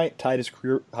a big night, tied his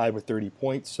career high with 30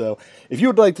 points. So if you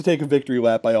would like to take a victory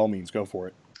lap, by all means, go for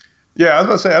it. Yeah, I was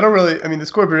going to say, I don't really – the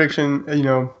score prediction,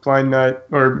 blind nut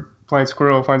or blind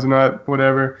squirrel finds a nut,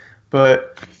 whatever.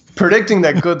 But predicting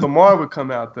that good Lamar would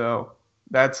come out, though,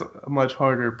 that's a much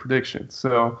harder prediction.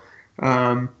 So,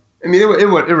 it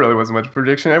really wasn't much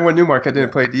prediction. Everyone knew Marquette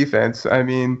didn't play defense.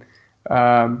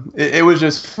 It was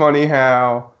just funny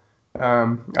how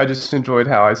I just enjoyed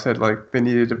how I said they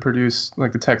needed to produce the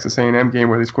Texas A&M game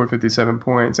where they scored 57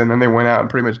 points, and then they went out and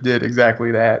pretty much did exactly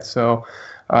that. So,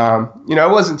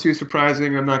 it wasn't too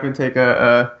surprising. I'm not going to take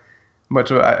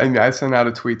I sent out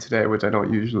a tweet today, which I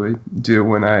don't usually do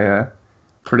when I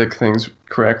predict things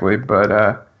correctly, but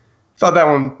thought that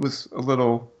one was a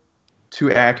little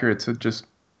too accurate to just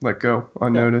let go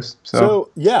unnoticed. So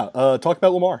talk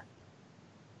about Lamar.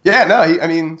 Yeah,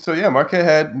 no, Marquette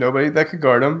had nobody that could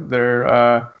guard him.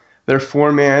 Their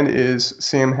 4-man is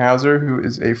Sam Hauser, who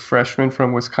is a freshman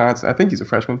from Wisconsin. I think he's a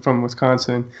freshman from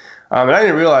Wisconsin. And I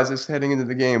didn't realize this heading into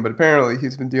the game, but apparently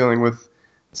he's been dealing with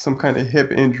some kind of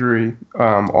hip injury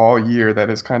all year that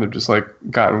has kind of just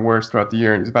gotten worse throughout the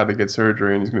year, and he's about to get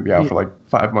surgery, and he's going to be out for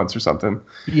 5 months or something.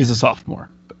 He's a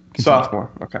sophomore. Sophomore,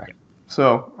 okay.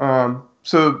 Yeah.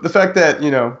 So the fact that,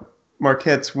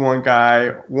 Marquette's one guy,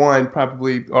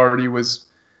 probably already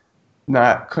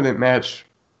couldn't match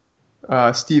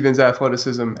Stevens'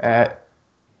 athleticism at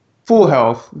full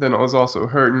health, then it was also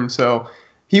hurting. So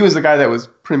he was the guy that was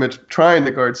pretty much trying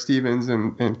to guard Stevens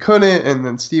and couldn't, and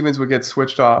then Stevens would get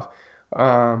switched off.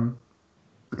 And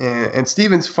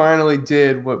Stevens finally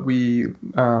did what we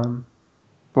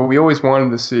always wanted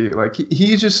to see.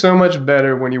 He's just so much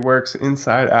better when he works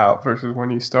inside out versus when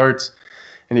he starts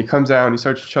and he comes out and he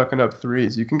starts chucking up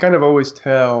threes. You can kind of always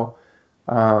tell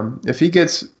if he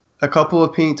gets a couple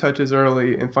of paint touches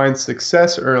early and finds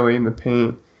success early in the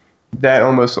paint, that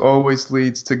almost always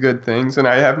leads to good things. And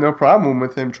I have no problem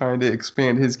with him trying to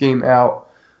expand his game out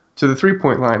to the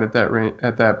 3-point line at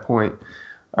that point.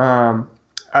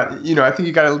 I think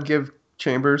you got to give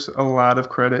Chambers a lot of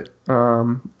credit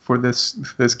for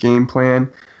this game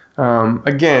plan.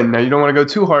 Again, now you don't want to go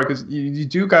too hard because you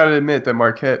do got to admit that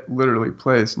Marquette literally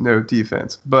plays no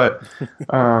defense. But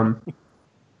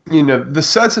the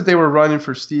sets that they were running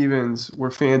for Stevens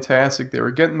were fantastic. They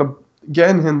were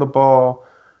getting him the ball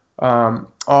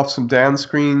off some down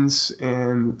screens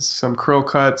and some curl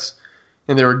cuts,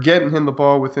 and they were getting him the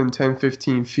ball within 10,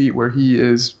 15 feet where he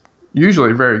is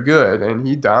usually very good, and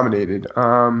he dominated.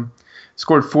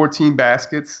 Scored 14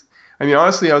 baskets. I mean,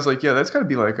 honestly, I was like, yeah, that's got to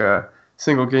be like a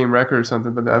single game record or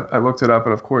something, but I looked it up,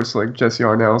 and of course, like Jesse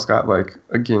Arnell's got like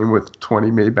a game with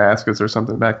 20 made baskets or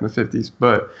something back in the 50s,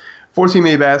 but 14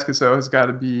 made baskets, though, has got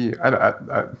to be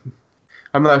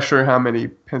I'm not sure how many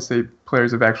Penn State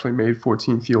players have actually made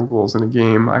 14 field goals in a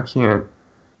game. I can't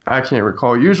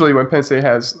recall. Usually when Penn State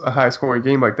has a high-scoring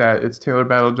game like that, it's Taylor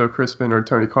Battle, Joe Crispin, or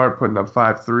Tony Carp putting up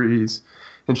 5 threes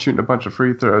and shooting a bunch of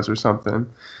free throws or something.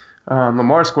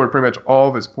 Lamar scored pretty much all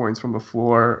of his points from the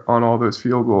floor on all those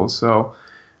field goals. So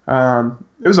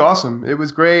it was awesome. It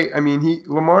was great. I mean,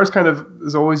 Lamar's kind of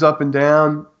is always up and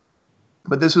down,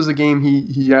 but this was a game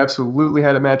he absolutely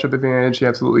had a matchup advantage. He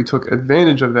absolutely took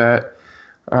advantage of that.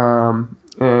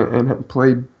 And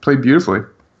played beautifully.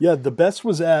 Yeah, the best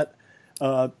was at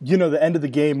the end of the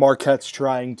game. Marquette's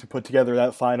trying to put together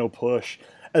that final push,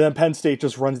 and then Penn State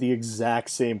just runs the exact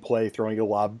same play, throwing a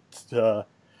lob to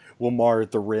Lamar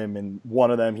at the rim, and one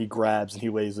of them he grabs and he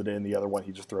lays it in. The other one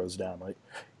he just throws down. Like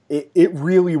it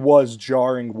really was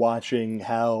jarring watching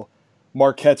how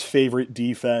Marquette's favorite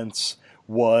defense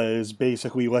was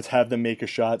basically, let's have them make a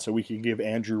shot so we can give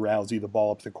Andrew Rousey the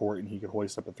ball up the court and he could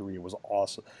hoist up a three. It was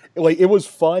awesome. It was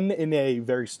fun in a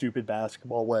very stupid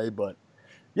basketball way, but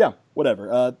yeah,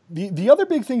 whatever. The other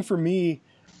big thing for me,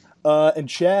 and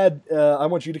Chad, I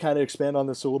want you to kind of expand on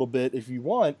this a little bit if you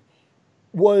want,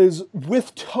 was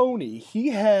with Tony. He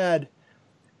had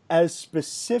as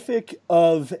specific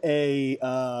of a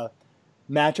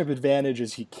matchup advantage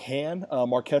as he can.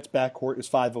 Marquette's backcourt is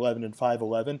 5'11 and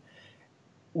 5'11.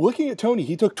 Looking at Tony,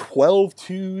 he took 12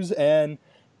 twos and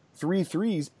 3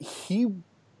 threes. He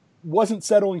wasn't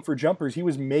settling for jumpers. He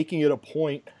was making it a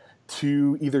point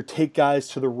to either take guys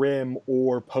to the rim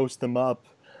or post them up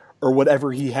or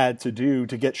whatever he had to do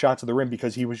to get shots to the rim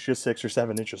because he was just 6 or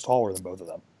 7 inches taller than both of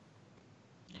them.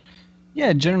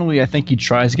 Yeah, generally I think he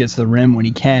tries to get to the rim when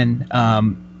he can.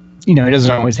 He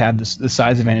doesn't always have the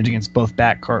size advantage against both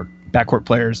backcourt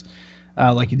players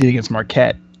like he did against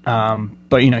Marquette.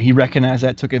 But he recognized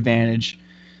that, took advantage.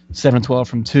 7-12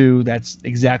 from 2. That's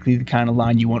exactly the kind of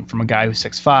line you want from a guy who's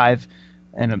 6'5"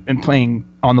 and playing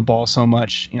on the ball so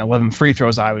much. 11 free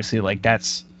throws, obviously, like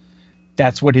that's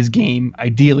what his game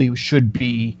ideally should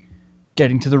be,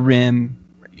 getting to the rim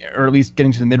or at least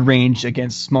getting to the mid range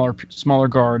against smaller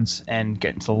guards and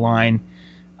getting to the line.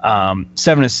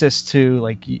 7 assists too,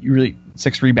 like you really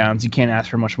 6 rebounds. You can't ask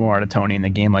for much more out of Tony in a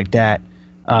game like that.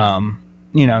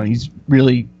 He's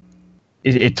really.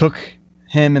 It took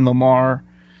him and Lamar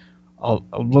a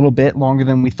little bit longer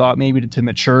than we thought maybe to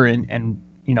mature and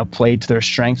play to their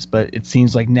strengths, but it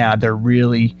seems like now they're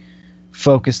really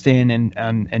focused in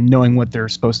and knowing what they're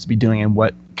supposed to be doing and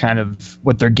what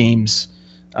their games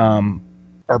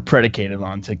are predicated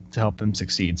on to help them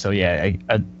succeed. So yeah,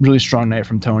 a really strong night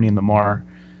from Tony and Lamar.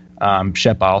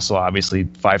 Shep also obviously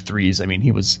 5 threes. I mean,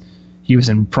 he was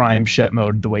in prime Shep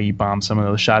mode the way he bombed some of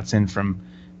those shots in from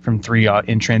 3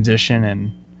 in transition,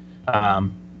 and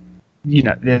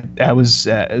that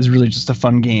was really just a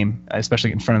fun game,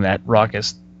 especially in front of that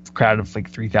raucous crowd of like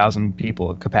 3,000 people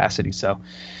of capacity. So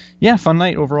yeah, fun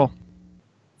night overall.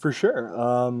 For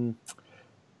sure.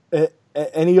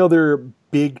 Any other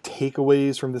big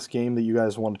takeaways from this game that you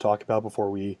guys want to talk about before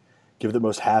we give the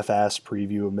most half-assed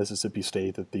preview of Mississippi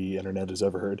State that the internet has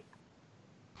ever heard?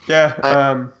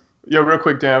 Yeah. Real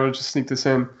quick, Dan, I'll just sneak this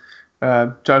in.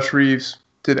 Josh Reeves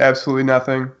did absolutely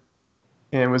nothing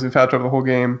and was in foul trouble the whole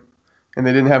game, and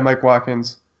they didn't have Mike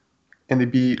Watkins, and they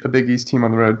beat a Big East team on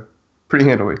the road pretty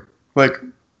handily. Like,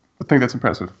 I think that's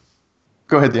impressive.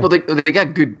 Go ahead, Dan. Well, they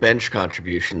got good bench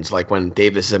contributions, like when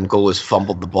Davis Mgolis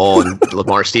fumbled the ball in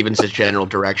Lamar Stevens' general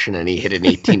direction, and he hit an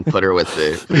 18-footer with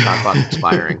the shot clock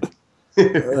expiring.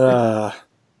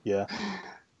 Yeah.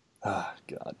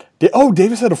 God.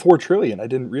 Davis had a 4 trillion. I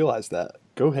didn't realize that.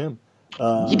 Go him.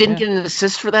 You didn't get an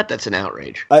assist for that? That's an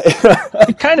outrage.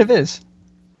 It kind of is.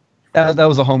 That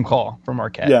was a home call from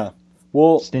Marquette. Yeah.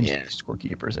 Well, stingy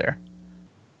scorekeepers there.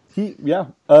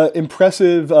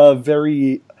 Impressive,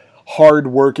 very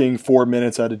hard-working 4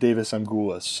 minutes out of Davis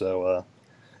Angulas. So,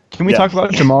 can we talk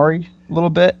about Jamari a little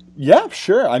bit? Yeah,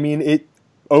 sure. I mean,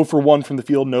 0 for 1 from the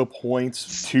field, no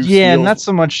points, 2 Yeah, steals. Not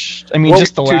so much. I mean,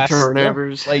 just the 2 last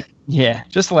turnovers.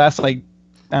 Just the last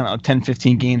 10,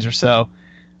 15 games or so.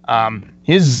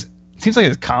 His seems like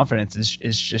his confidence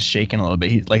is just shaking a little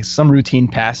bit. Some routine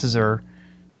passes are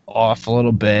off a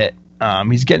little bit.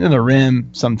 He's getting to the rim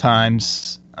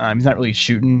sometimes. He's not really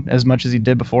shooting as much as he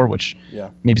did before, which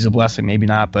maybe is a blessing, maybe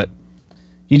not. But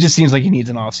he just seems like he needs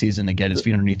an off season to get his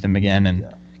feet underneath him again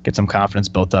and get some confidence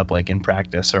built up, in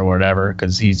practice or whatever.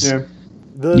 Because he's I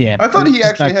thought he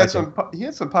actually had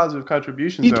some positive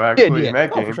contributions in that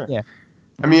game. Sure. Yeah.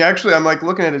 I mean, actually, I'm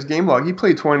looking at his game log. He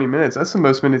played 20 minutes. That's the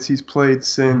most minutes he's played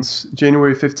since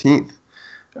January 15th.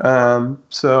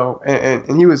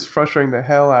 And he was frustrating the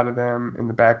hell out of them in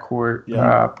the backcourt.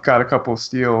 Got a couple of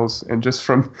steals, and just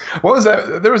from what was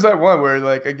that? There was that one where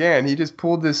again he just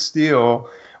pulled this steal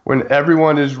when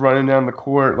everyone is running down the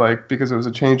court because it was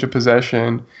a change of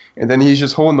possession, and then he's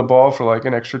just holding the ball for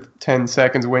an extra 10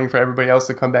 seconds, waiting for everybody else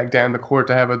to come back down the court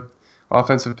to have an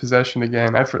offensive possession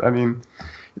again. I mean.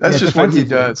 That's just what he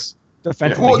does.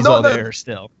 Defensively, he's all there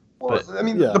still. Well,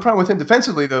 the problem with him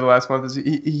defensively, though, the last month is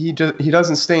he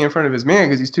doesn't stay in front of his man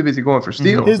because he's too busy going for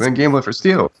steals and gambling for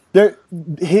steals.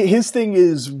 His thing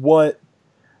is what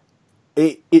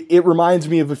it reminds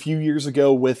me of a few years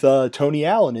ago with Tony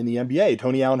Allen in the NBA.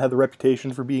 Tony Allen had the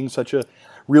reputation for being such a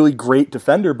really great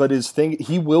defender, but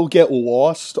he will get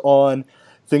lost on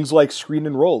things like screen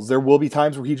and rolls. There will be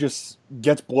times where he just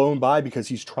gets blown by because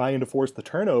he's trying to force the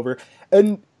turnover,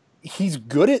 and he's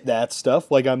good at that stuff.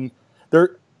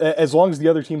 As long as the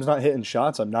other team's not hitting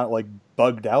shots, I'm not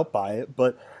bugged out by it.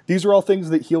 But these are all things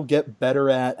that he'll get better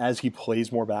at as he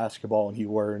plays more basketball and he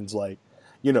learns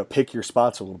pick your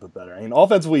spots a little bit better. I mean,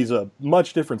 offensively, he's a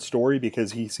much different story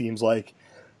because he seems like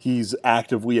he's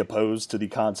actively opposed to the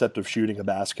concept of shooting a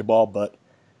basketball. But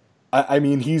I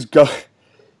mean, he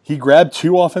grabbed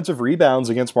 2 offensive rebounds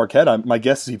against Marquette. My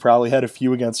guess is he probably had a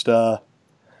few against Notre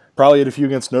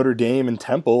Dame and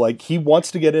Temple. He wants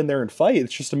to get in there and fight.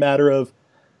 It's just a matter of,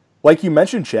 like you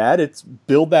mentioned, Chad, it's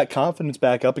build that confidence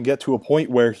back up and get to a point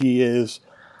where he is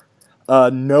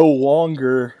no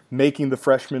longer making the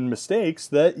freshman mistakes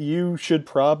that we should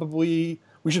probably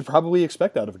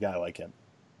expect out of a guy like him.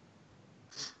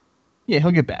 Yeah,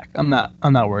 he'll get back. I'm not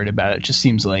worried about it. It just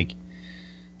seems like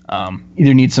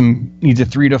either needs a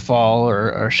 3 to fall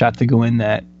or a shot to go in,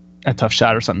 that a tough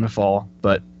shot or something to fall.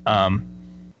 But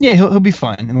he'll be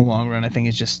fine in the long run. I think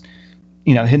it's just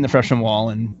hitting the freshman wall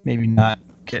and maybe not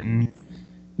getting.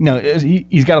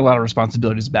 He's got a lot of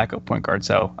responsibilities as backup point guard,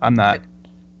 so I'm not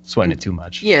sweating it too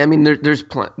much. Yeah, I mean there's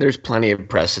plenty of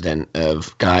precedent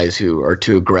of guys who are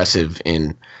too aggressive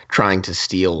in trying to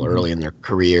steal early in their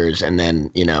careers and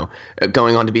then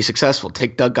going on to be successful.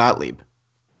 Take Doug Gottlieb.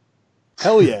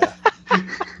 Hell yeah.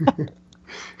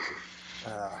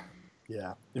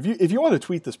 Yeah. If you want to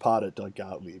tweet this pod at Doug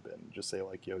Gottlieb and just say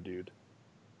yo, dude,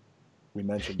 we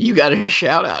mentioned you got a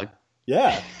shout out.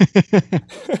 Yeah.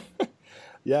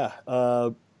 Yeah.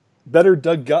 Better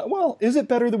Doug Well, is it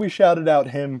better that we shouted out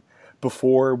him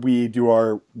before we do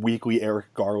our weekly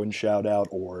Eric Garland shout out,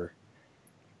 or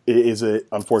is it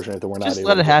unfortunate that we're not able to? Just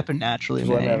let it happen naturally,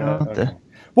 man.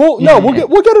 Well, no, we'll get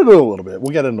into it a little bit.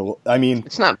 I mean,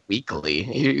 it's not weekly.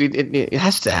 It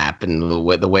has to happen the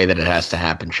way that it has to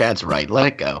happen. Chad's right. Let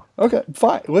it go. Okay,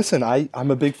 fine. Listen,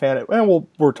 I'm a big fan of. Well,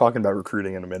 we're talking about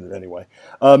recruiting in a minute anyway.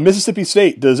 Mississippi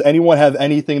State. Does anyone have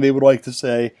anything they would like to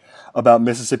say about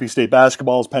Mississippi State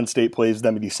basketball as Penn State plays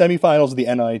them in the semifinals of the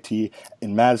NIT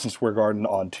in Madison Square Garden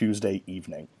on Tuesday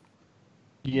evening?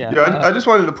 Yeah. I just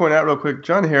wanted to point out real quick.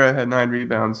 John Hara had 9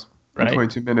 rebounds. In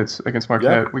 22 minutes against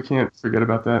Marquette. Yeah. We can't forget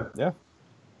about that. Yeah.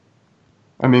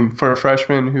 I mean, for a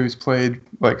freshman who's played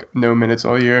no minutes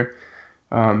all year,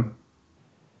 I'm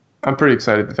pretty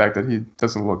excited the fact that he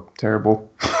doesn't look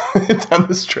terrible down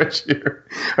the stretch here.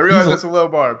 I realize that's a low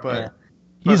bar, but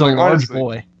he's a large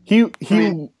boy. He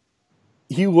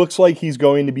looks like he's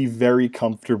going to be very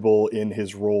comfortable in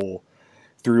his role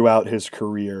throughout his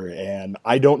career, and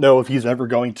I don't know if he's ever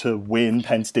going to win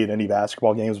Penn State any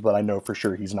basketball games, but I know for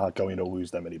sure he's not going to lose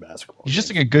them any basketball games. He's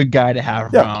just a good guy to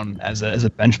have around as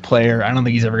a bench player. I don't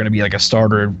think he's ever going to be a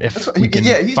starter if we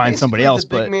can find somebody else.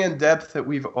 But big man depth that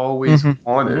we've always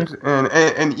wanted,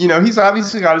 and he's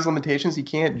obviously got his limitations. He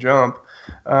can't jump,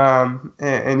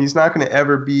 and he's not going to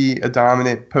ever be a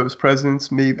dominant post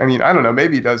presence. Maybe I don't know.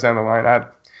 Maybe he does down the line. I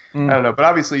don't know, but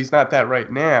obviously he's not that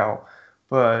right now.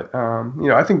 But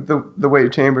I think the way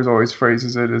Chambers always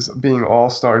phrases it is being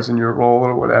all-stars in your role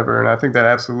or whatever, and I think that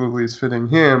absolutely is fitting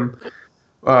him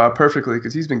perfectly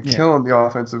because he's been killing the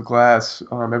offensive glass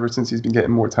ever since he's been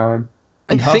getting more time.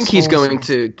 I think he's going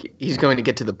to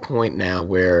get to the point now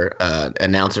where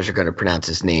announcers are going to pronounce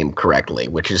his name correctly,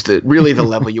 which is really the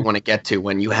level you want to get to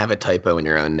when you have a typo in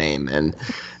your own name. And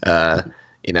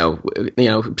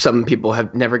some people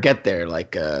have never get there,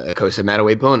 like Kosa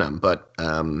Mataway Bonham, but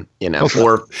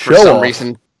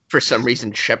for some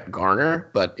reason Shep Garner,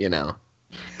 but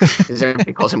is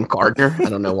everybody calls him Gardner? I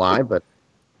don't know why, but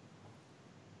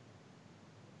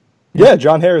yeah,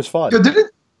 John Hare is fun. Yo,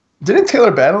 didn't Taylor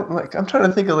Battle? Like, I'm trying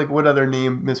to think of what other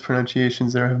name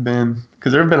mispronunciations there have been,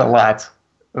 because there have been a lot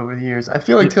over the years. I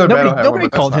feel like Taylor Battle had nobody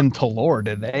called him Talor,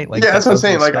 did they? That's what I'm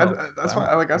saying. That's why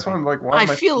I'm like. Why I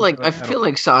feel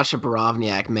like Sasha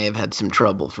Barovniak may have had some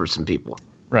trouble for some people.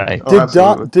 Right?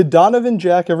 Did Donovan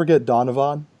Jack ever get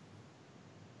Donovan?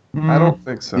 I don't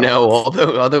think so. No,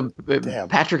 although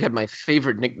Patrick had my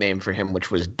favorite nickname for him, which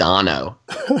was Dono.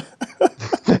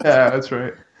 Yeah, that's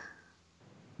right.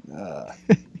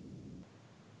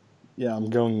 Yeah,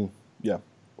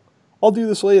 I'll do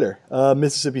this later.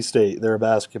 Mississippi State, they're a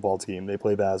basketball team. They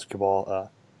play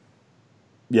basketball.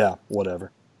 Yeah,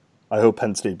 whatever. I hope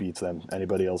Penn State beats them.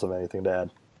 Anybody else have anything to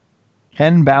add?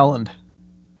 Ken Bowland.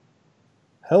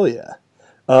 Hell yeah.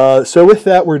 So with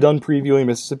that, we're done previewing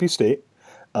Mississippi State.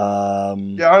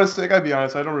 Honestly, I gotta be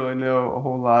honest, I don't really know a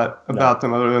whole lot about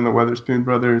them other than the Weatherspoon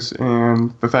brothers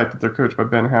and the fact that they're coached by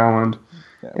Ben Howland.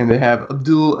 Yeah. And they have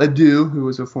Abdul Adu, who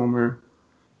was a former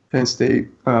Penn State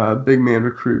big man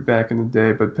recruit back in the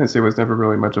day, but Penn State was never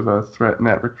really much of a threat in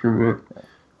that recruitment.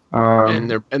 And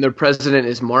their president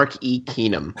is Mark E.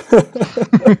 Keenum.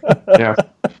 Yeah.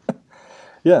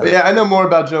 Yeah. But yeah, I know more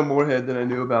about Joe Moorhead than I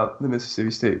knew about the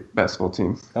Mississippi State basketball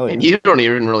team. And you don't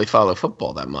even really follow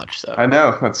football that much, so. I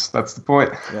know. That's the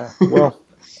point. Yeah. Well,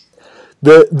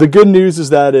 the good news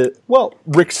is that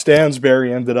Rick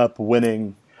Stansberry ended up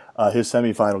winning his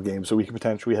semifinal game, so we could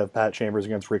potentially have Pat Chambers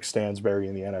against Rick Stansberry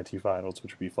in the NIT finals,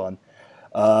 which would be fun.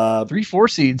 3-4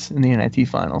 seeds in the NIT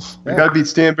finals. You got to beat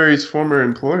Stanberry's former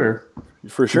employer.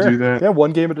 For sure. Do that. Yeah,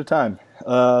 one game at a time.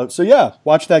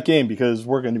 Watch that game because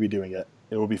we're going to be doing it.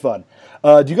 It will be fun.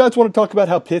 Do you guys want to talk about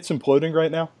how Pitt's imploding right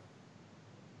now?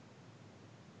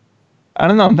 I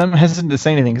don't know. I'm hesitant to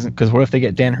say anything because what if they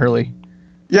get Dan Hurley?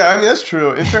 Yeah, I mean, that's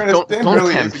true. In fairness, Dan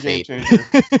Hurley is a game changer.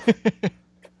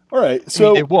 All right,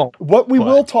 so what we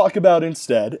will talk about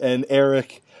instead, and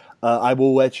Eric, I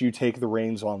will let you take the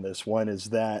reins on this one, is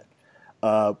that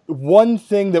one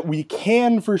thing that we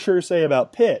can for sure say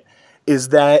about Pitt is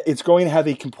that it's going to have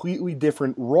a completely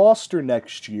different roster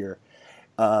next year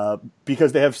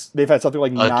because they've had something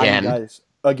like 9 guys.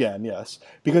 Again, yes.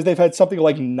 Because they've had something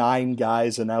like 9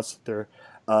 guys announce their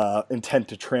intent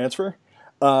to transfer.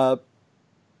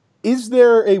 Is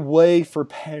there a way for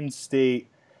Penn State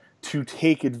to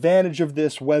take advantage of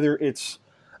this, whether it's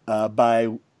by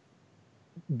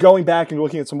going back and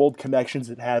looking at some old connections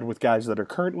it had with guys that are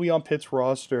currently on Pitt's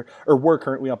roster, or were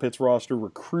currently on Pitt's roster,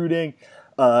 recruiting,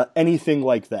 anything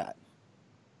like that?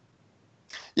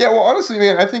 Yeah, well, honestly,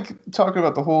 man, I think talking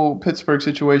about the whole Pittsburgh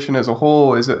situation as a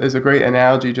whole is a great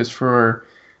analogy just for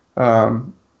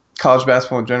college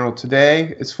basketball in general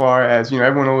today, as far as,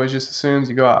 everyone always just assumes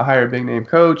you go out and hire a big-name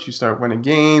coach, you start winning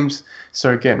games,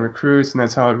 start getting recruits, and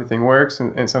that's how everything works,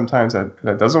 and sometimes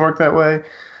that doesn't work that way.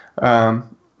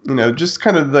 Just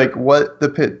kind of like what the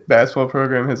Pitt basketball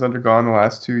program has undergone the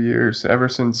last 2 years, ever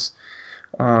since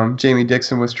Jamie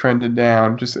Dixon was trended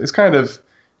down. Just it's kind of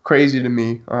crazy to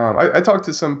me. I talked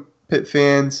to some Pitt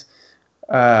fans,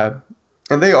 and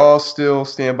they all still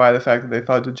stand by the fact that they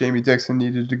thought that Jamie Dixon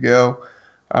needed to go.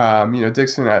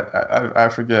 Dixon, I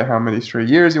forget how many straight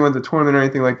years he went to the tournament or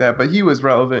anything like that, but he was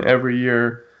relevant every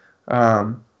year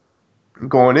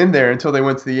going in there until they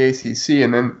went to the ACC,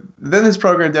 and then his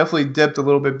program definitely dipped a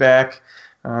little bit back.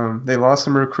 They lost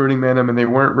some recruiting momentum, and they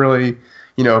weren't really,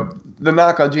 the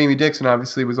knock on Jamie Dixon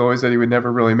obviously was always that he would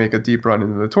never really make a deep run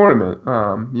into the tournament.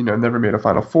 Never made a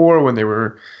Final Four when they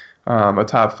were a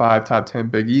top 5, top 10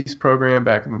 Big East program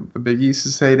back in the Big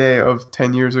East's heyday of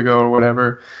 10 years ago or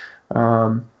whatever.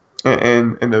 And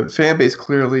the fan base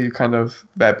clearly kind of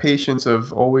that patience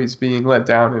of always being let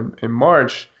down in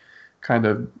March kind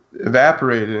of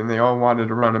evaporated, and they all wanted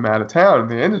to run him out of town. And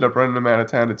they ended up running him out of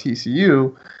town to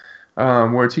TCU,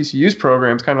 where TCU's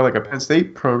program is kind of like a Penn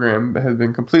State program that has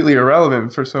been completely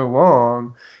irrelevant for so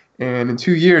long. And in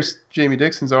 2 years, Jamie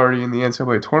Dixon's already in the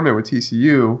NCAA tournament with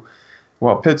TCU,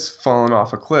 while Pitt's fallen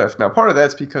off a cliff. Now, part of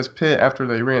that's because Pitt, after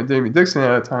they ran Jamie Dixon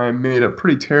at a time, made a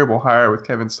pretty terrible hire with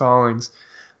Kevin Stallings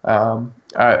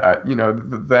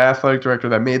The athletic director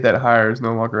that made that hire is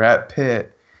no longer at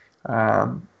Pitt.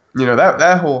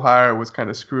 That whole hire was kind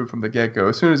of screwed from the get-go.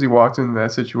 As soon as he walked into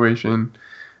that situation,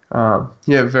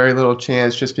 he had very little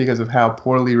chance just because of how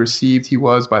poorly received he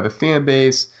was by the fan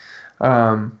base.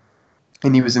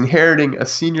 And he was inheriting a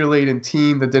senior-laden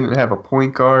team that didn't have a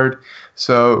point guard.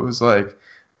 So it was like,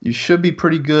 you should be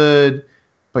pretty good,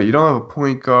 but you don't have a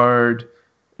point guard.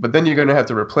 But then you're going to have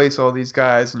to replace all these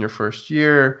guys in your first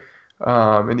year.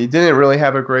 And he didn't really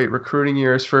have a great recruiting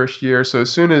year his first year. So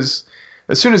as soon as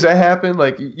that happened,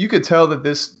 like, you could tell that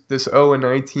this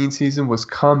 0-19 season was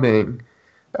coming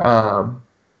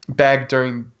back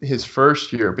during his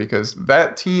first year, because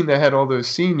that team that had all those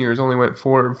seniors only went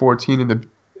 4-14 in the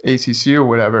ACC or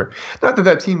whatever. Not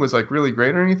that team was like really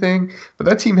great or anything, but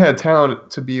that team had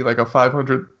talent to be like a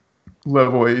 500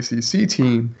 level ACC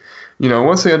team.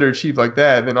 Once they underachieved like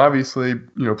that, then obviously,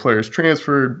 players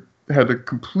transferred, had to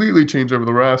completely change over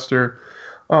the roster.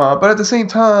 But at the same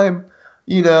time,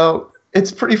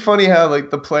 it's pretty funny how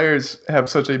like the players have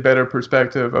such a better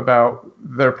perspective about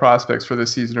their prospects for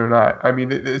this season or not. I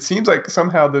mean, it seems like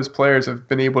somehow those players have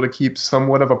been able to keep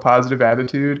somewhat of a positive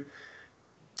attitude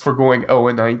for going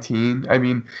 0-19. I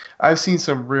mean, I've seen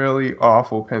some really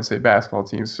awful Penn State basketball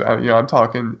teams. I'm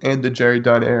talking end of Jerry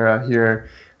Dunn era here,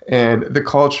 and the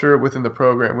culture within the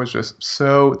program was just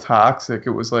so toxic.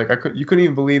 It was like you couldn't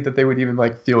even believe that they would even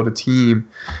like field a team.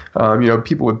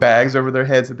 People with bags over their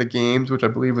heads at the games, which I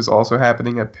believe was also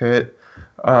happening at Pitt.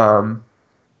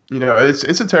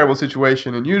 It's a terrible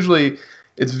situation, and usually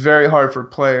it's very hard for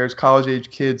players, college-age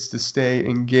kids, to stay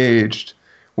engaged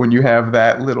when you have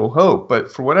that little hope. But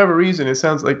for whatever reason, it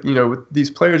sounds like, with these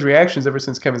players' reactions ever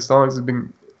since Kevin Stallings has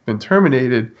been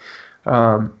terminated,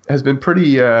 has been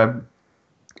pretty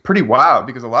wild,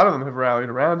 because a lot of them have rallied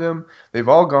around him. They've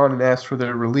all gone and asked for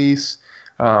their release.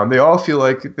 They all feel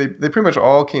like they pretty much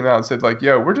all came out and said, like,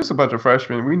 yo, we're just a bunch of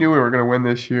freshmen. We knew we were going to win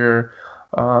this year.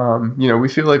 We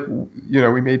feel like,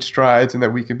 we made strides and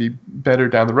that we could be better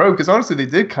down the road. Because honestly, they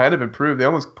did kind of improve. They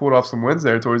almost pulled off some wins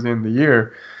there towards the end of the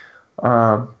year.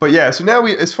 But yeah, so now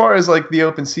as far as like the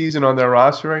open season on their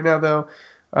roster right now, though,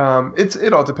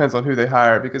 it all depends on who they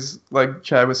hire, because like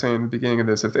Chad was saying in the beginning of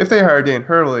this, if they hire Dan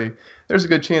Hurley, there's a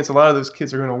good chance a lot of those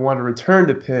kids are going to want to return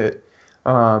to Pitt.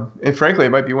 And frankly,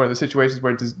 it might be one of the situations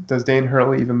where does Dan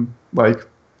Hurley even like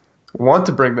want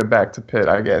to bring them back to Pitt,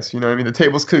 I guess. The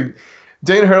tables could.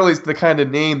 Dan Hurley's the kind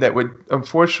of name that would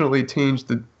unfortunately change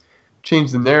the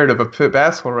narrative of Pitt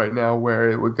basketball right now, where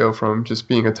it would go from just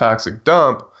being a toxic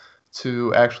dump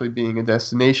to actually being a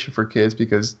destination for kids,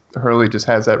 because Hurley just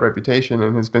has that reputation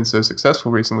and has been so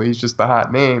successful recently. He's just the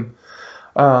hot name.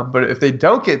 But if they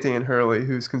don't get Dan Hurley,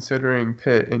 who's considering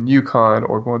Pitt and UConn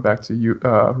or going back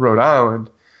to Rhode Island,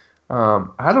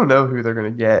 I don't know who they're going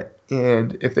to get.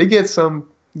 And if they get some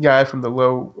guy from the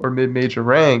low or mid-major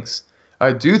ranks,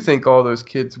 I do think all those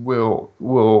kids will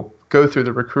go through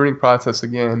the recruiting process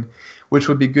again, which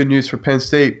would be good news for Penn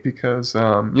State, because it's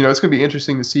going to be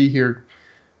interesting to see here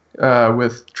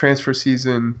with transfer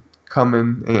season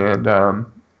coming and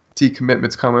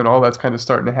decommitments coming. All that's kind of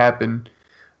starting to happen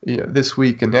this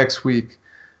week and next week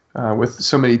with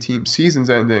so many team seasons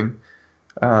ending.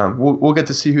 We'll get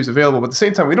to see who's available, but at the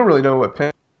same time, we don't really know what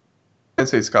Penn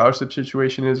State scholarship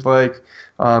situation is like.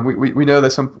 We know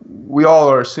that we all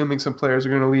are assuming some players are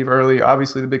going to leave early.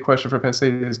 Obviously, the big question for Penn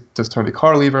State is, does Tony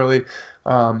Carr leave early?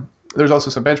 There's also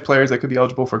some bench players that could be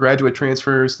eligible for graduate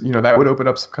transfers. That would open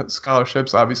up some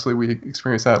scholarships. Obviously, we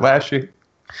experienced that last year.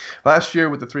 Last year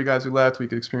with the 3 guys who left, we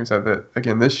could experience that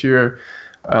again this year.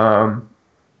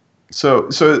 So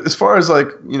as far as like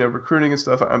recruiting and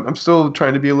stuff, I'm still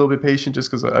trying to be a little bit patient,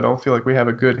 just because I don't feel like we have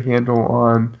a good handle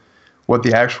on what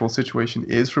the actual situation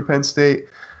is for Penn State.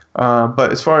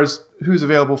 But as far as who's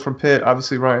available from Pitt,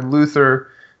 obviously Ryan Luther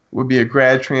would be a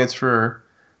grad transfer.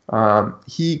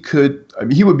 He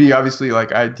would be obviously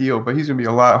like ideal, but he's going to be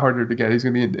a lot harder to get. He's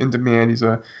going to be in demand. He's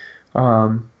a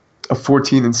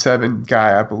 14-7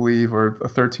 guy, I believe, or a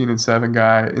 13-7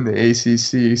 guy in the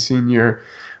ACC senior.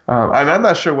 And I'm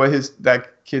not sure what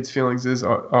that kid's feelings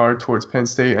are towards Penn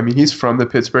State. I mean, he's from the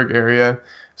Pittsburgh area,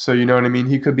 so you know what I mean.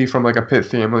 He could be from like a Pitt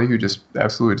family who just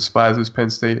absolutely despises Penn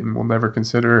State and will never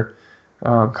consider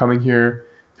coming here.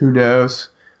 Who knows?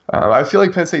 I feel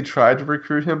like Penn State tried to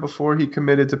recruit him before he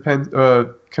committed to Pitt,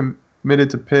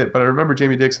 but I remember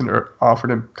Jamie Dixon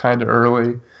offered him kind of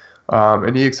early,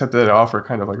 and he accepted that offer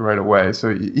kind of like right away.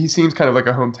 So he seems kind of like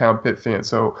a hometown Pitt fan.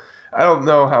 So I don't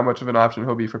know how much of an option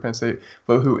he'll be for Penn State,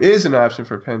 but who is an option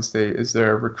for Penn State is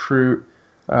their recruit,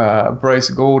 Bryce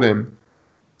Golden,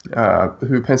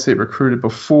 who Penn State recruited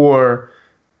before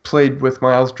played with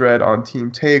Miles Dredd on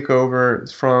Team Takeover.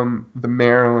 It's from the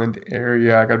Maryland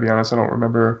area. I got to be honest, I don't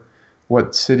remember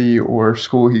what city or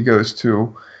school he goes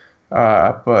to.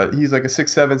 But he's like a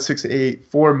 6'7", 6'8",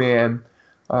 4-man,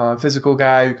 physical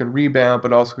guy who can rebound,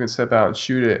 but also can step out and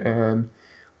shoot it. And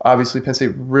obviously, Penn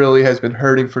State really has been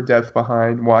hurting for depth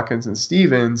behind Watkins and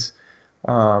Stevens.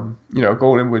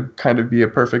 Golden would kind of be a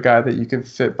perfect guy that you can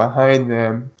fit behind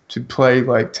them to play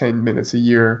like 10 minutes a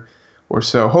year or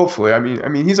so. Hopefully, I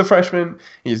mean, he's a freshman.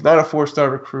 He's not a 4-star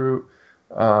recruit.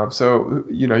 So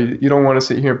you don't want to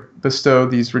sit here and bestow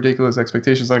these ridiculous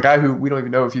expectations on a guy who we don't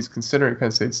even know if he's considering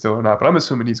Penn State still or not. But I'm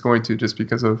assuming he's going to, just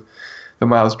because of the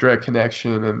Miles Dredd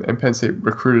connection, and Penn State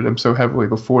recruited him so heavily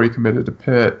before he committed to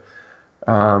Pitt.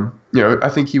 I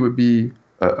think he would be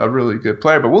a really good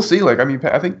player. But we'll see. I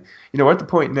think we're at the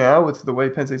point now with the way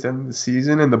Penn State's ending the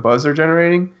season and the buzz they're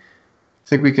generating. I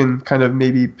think we can kind of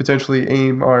maybe potentially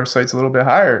aim our sights a little bit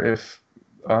higher if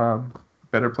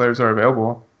better players are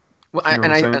available. Well,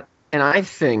 I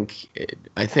think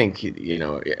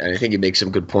you make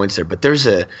some good points there, but there's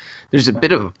a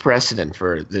bit of a precedent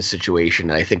for this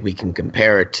situation. I think we can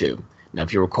compare it to. Now,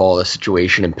 if you recall a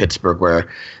situation in Pittsburgh where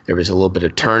there was a little bit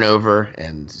of turnover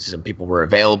and some people were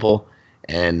available,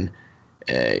 and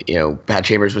Pat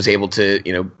Chambers was able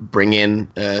to bring in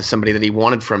somebody that he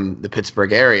wanted from the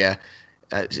Pittsburgh area.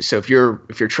 So if you're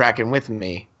tracking with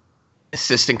me.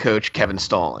 Assistant coach Kevin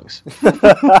Stallings. We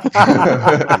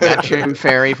got Jim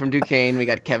Ferry from Duquesne. We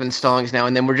got Kevin Stallings now,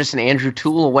 and then we're just an Andrew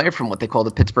Toole away from what they call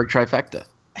the Pittsburgh trifecta.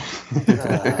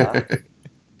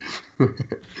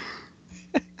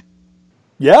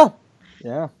 Yeah.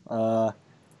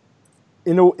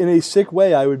 In a sick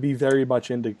way, I would be very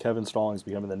much into Kevin Stallings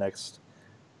becoming the next,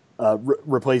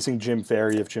 replacing Jim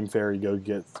Ferry if Jim Ferry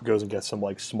goes and gets some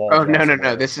small. Oh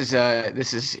no! This is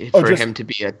for him to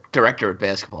be a director of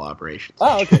basketball operations.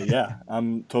 Oh, okay, yeah,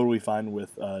 I'm totally fine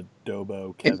with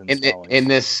Dobo Kevin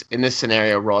Stallings. In this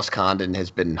scenario, Ross Condon has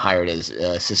been hired as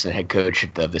assistant head coach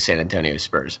of the San Antonio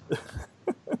Spurs.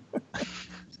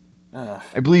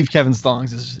 I believe Kevin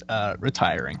Stallings is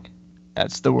retiring.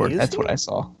 That's the word. That's what I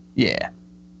saw. Yeah,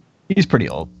 he's pretty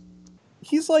old.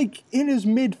 He's in his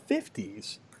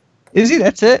mid-50s. Is he?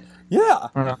 That's it? Yeah.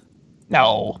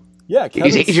 No. Yeah.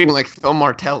 He's aging like Phil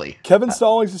Martelli. Kevin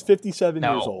Stallings is 57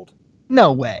 years old.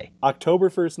 No way. October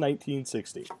 1st,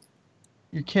 1960.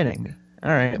 You're kidding me.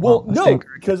 All right. Well, no,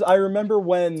 because I remember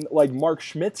when Mark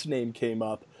Schmidt's name came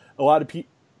up, a lot of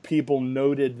people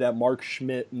noted that Mark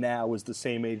Schmidt now was the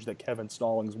same age that Kevin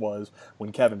Stallings was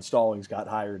when Kevin Stallings got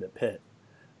hired at Pitt.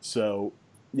 So,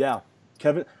 yeah.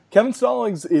 Kevin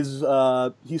Stallings is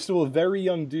he's still a very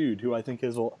young dude who I think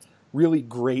has a really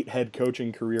great head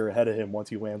coaching career ahead of him once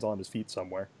he lands on his feet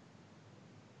somewhere.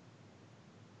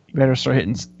 You better start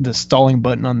hitting the stalling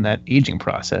button on that aging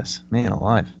process. Man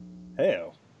alive.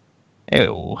 Hey-o.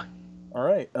 Hey-o. All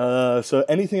right. So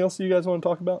anything else that you guys want to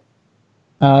talk about?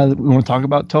 We want to talk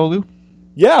about Tolu?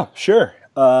 Yeah, sure.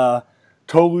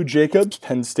 Tolu Jacobs,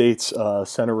 Penn State's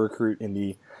center recruit in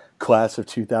the class of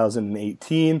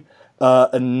 2018,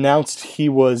 announced he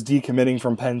was decommitting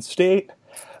from Penn State.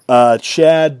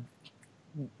 Chad,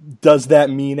 does that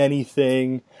mean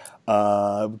anything?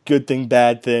 Good thing,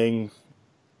 bad thing,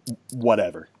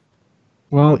 whatever.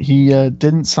 Well, he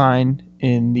didn't sign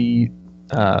in the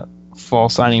fall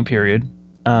signing period.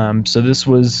 So it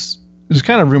was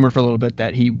kind of rumored for a little bit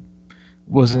that he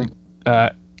wasn't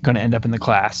going to end up in the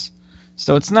class.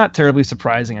 So it's not terribly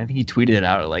surprising. I think he tweeted it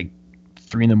out at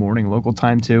 3 a.m. local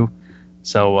time too.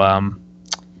 So kind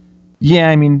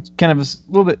of a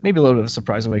little bit of a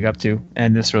surprise to wake up to,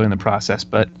 and this early in the process.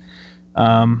 But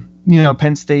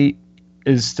Penn State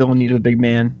is still in need of a big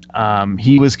man.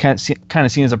 He was kind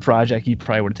of seen as a project. He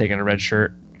probably would have taken a red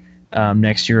shirt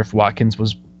next year if Watkins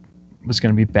was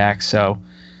going to be back. So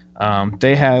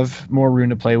they have more room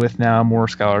to play with now, another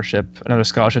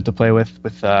scholarship to play with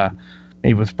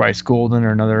maybe with Bryce Golden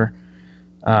or another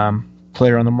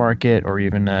player on the market, or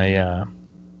even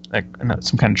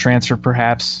some kind of transfer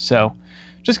perhaps. So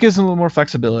just gives them a little more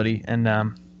flexibility. And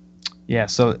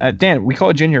so Dan, we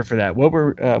called Junior for that. What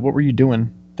were you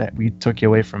doing that we took you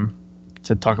away from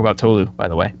to talk about Tolu, by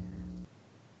the way?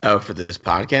 Oh, for this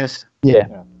podcast?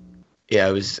 Yeah. Yeah,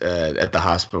 I was at the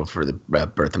hospital for the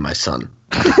birth of my son.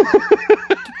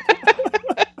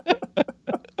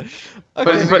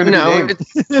 But no,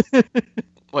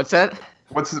 what's that?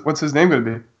 What's his name going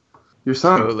to be? Your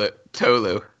son?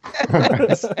 Tolu.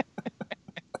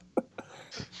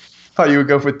 Thought you would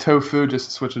go for tofu just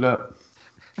to switch it up.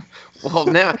 Well,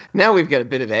 now we've got a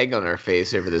bit of egg on our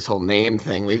face over this whole name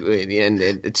thing. And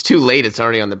it's too late. It's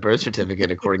already on the birth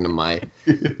certificate, according to my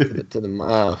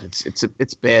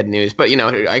it's bad news. But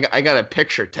I got a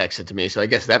picture texted to me, so I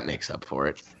guess that makes up for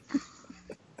it.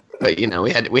 But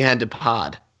we had to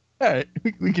pod. All right,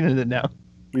 we can end it now.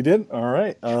 We did. All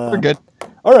right. We're good.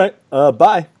 All right.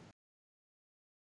 Bye.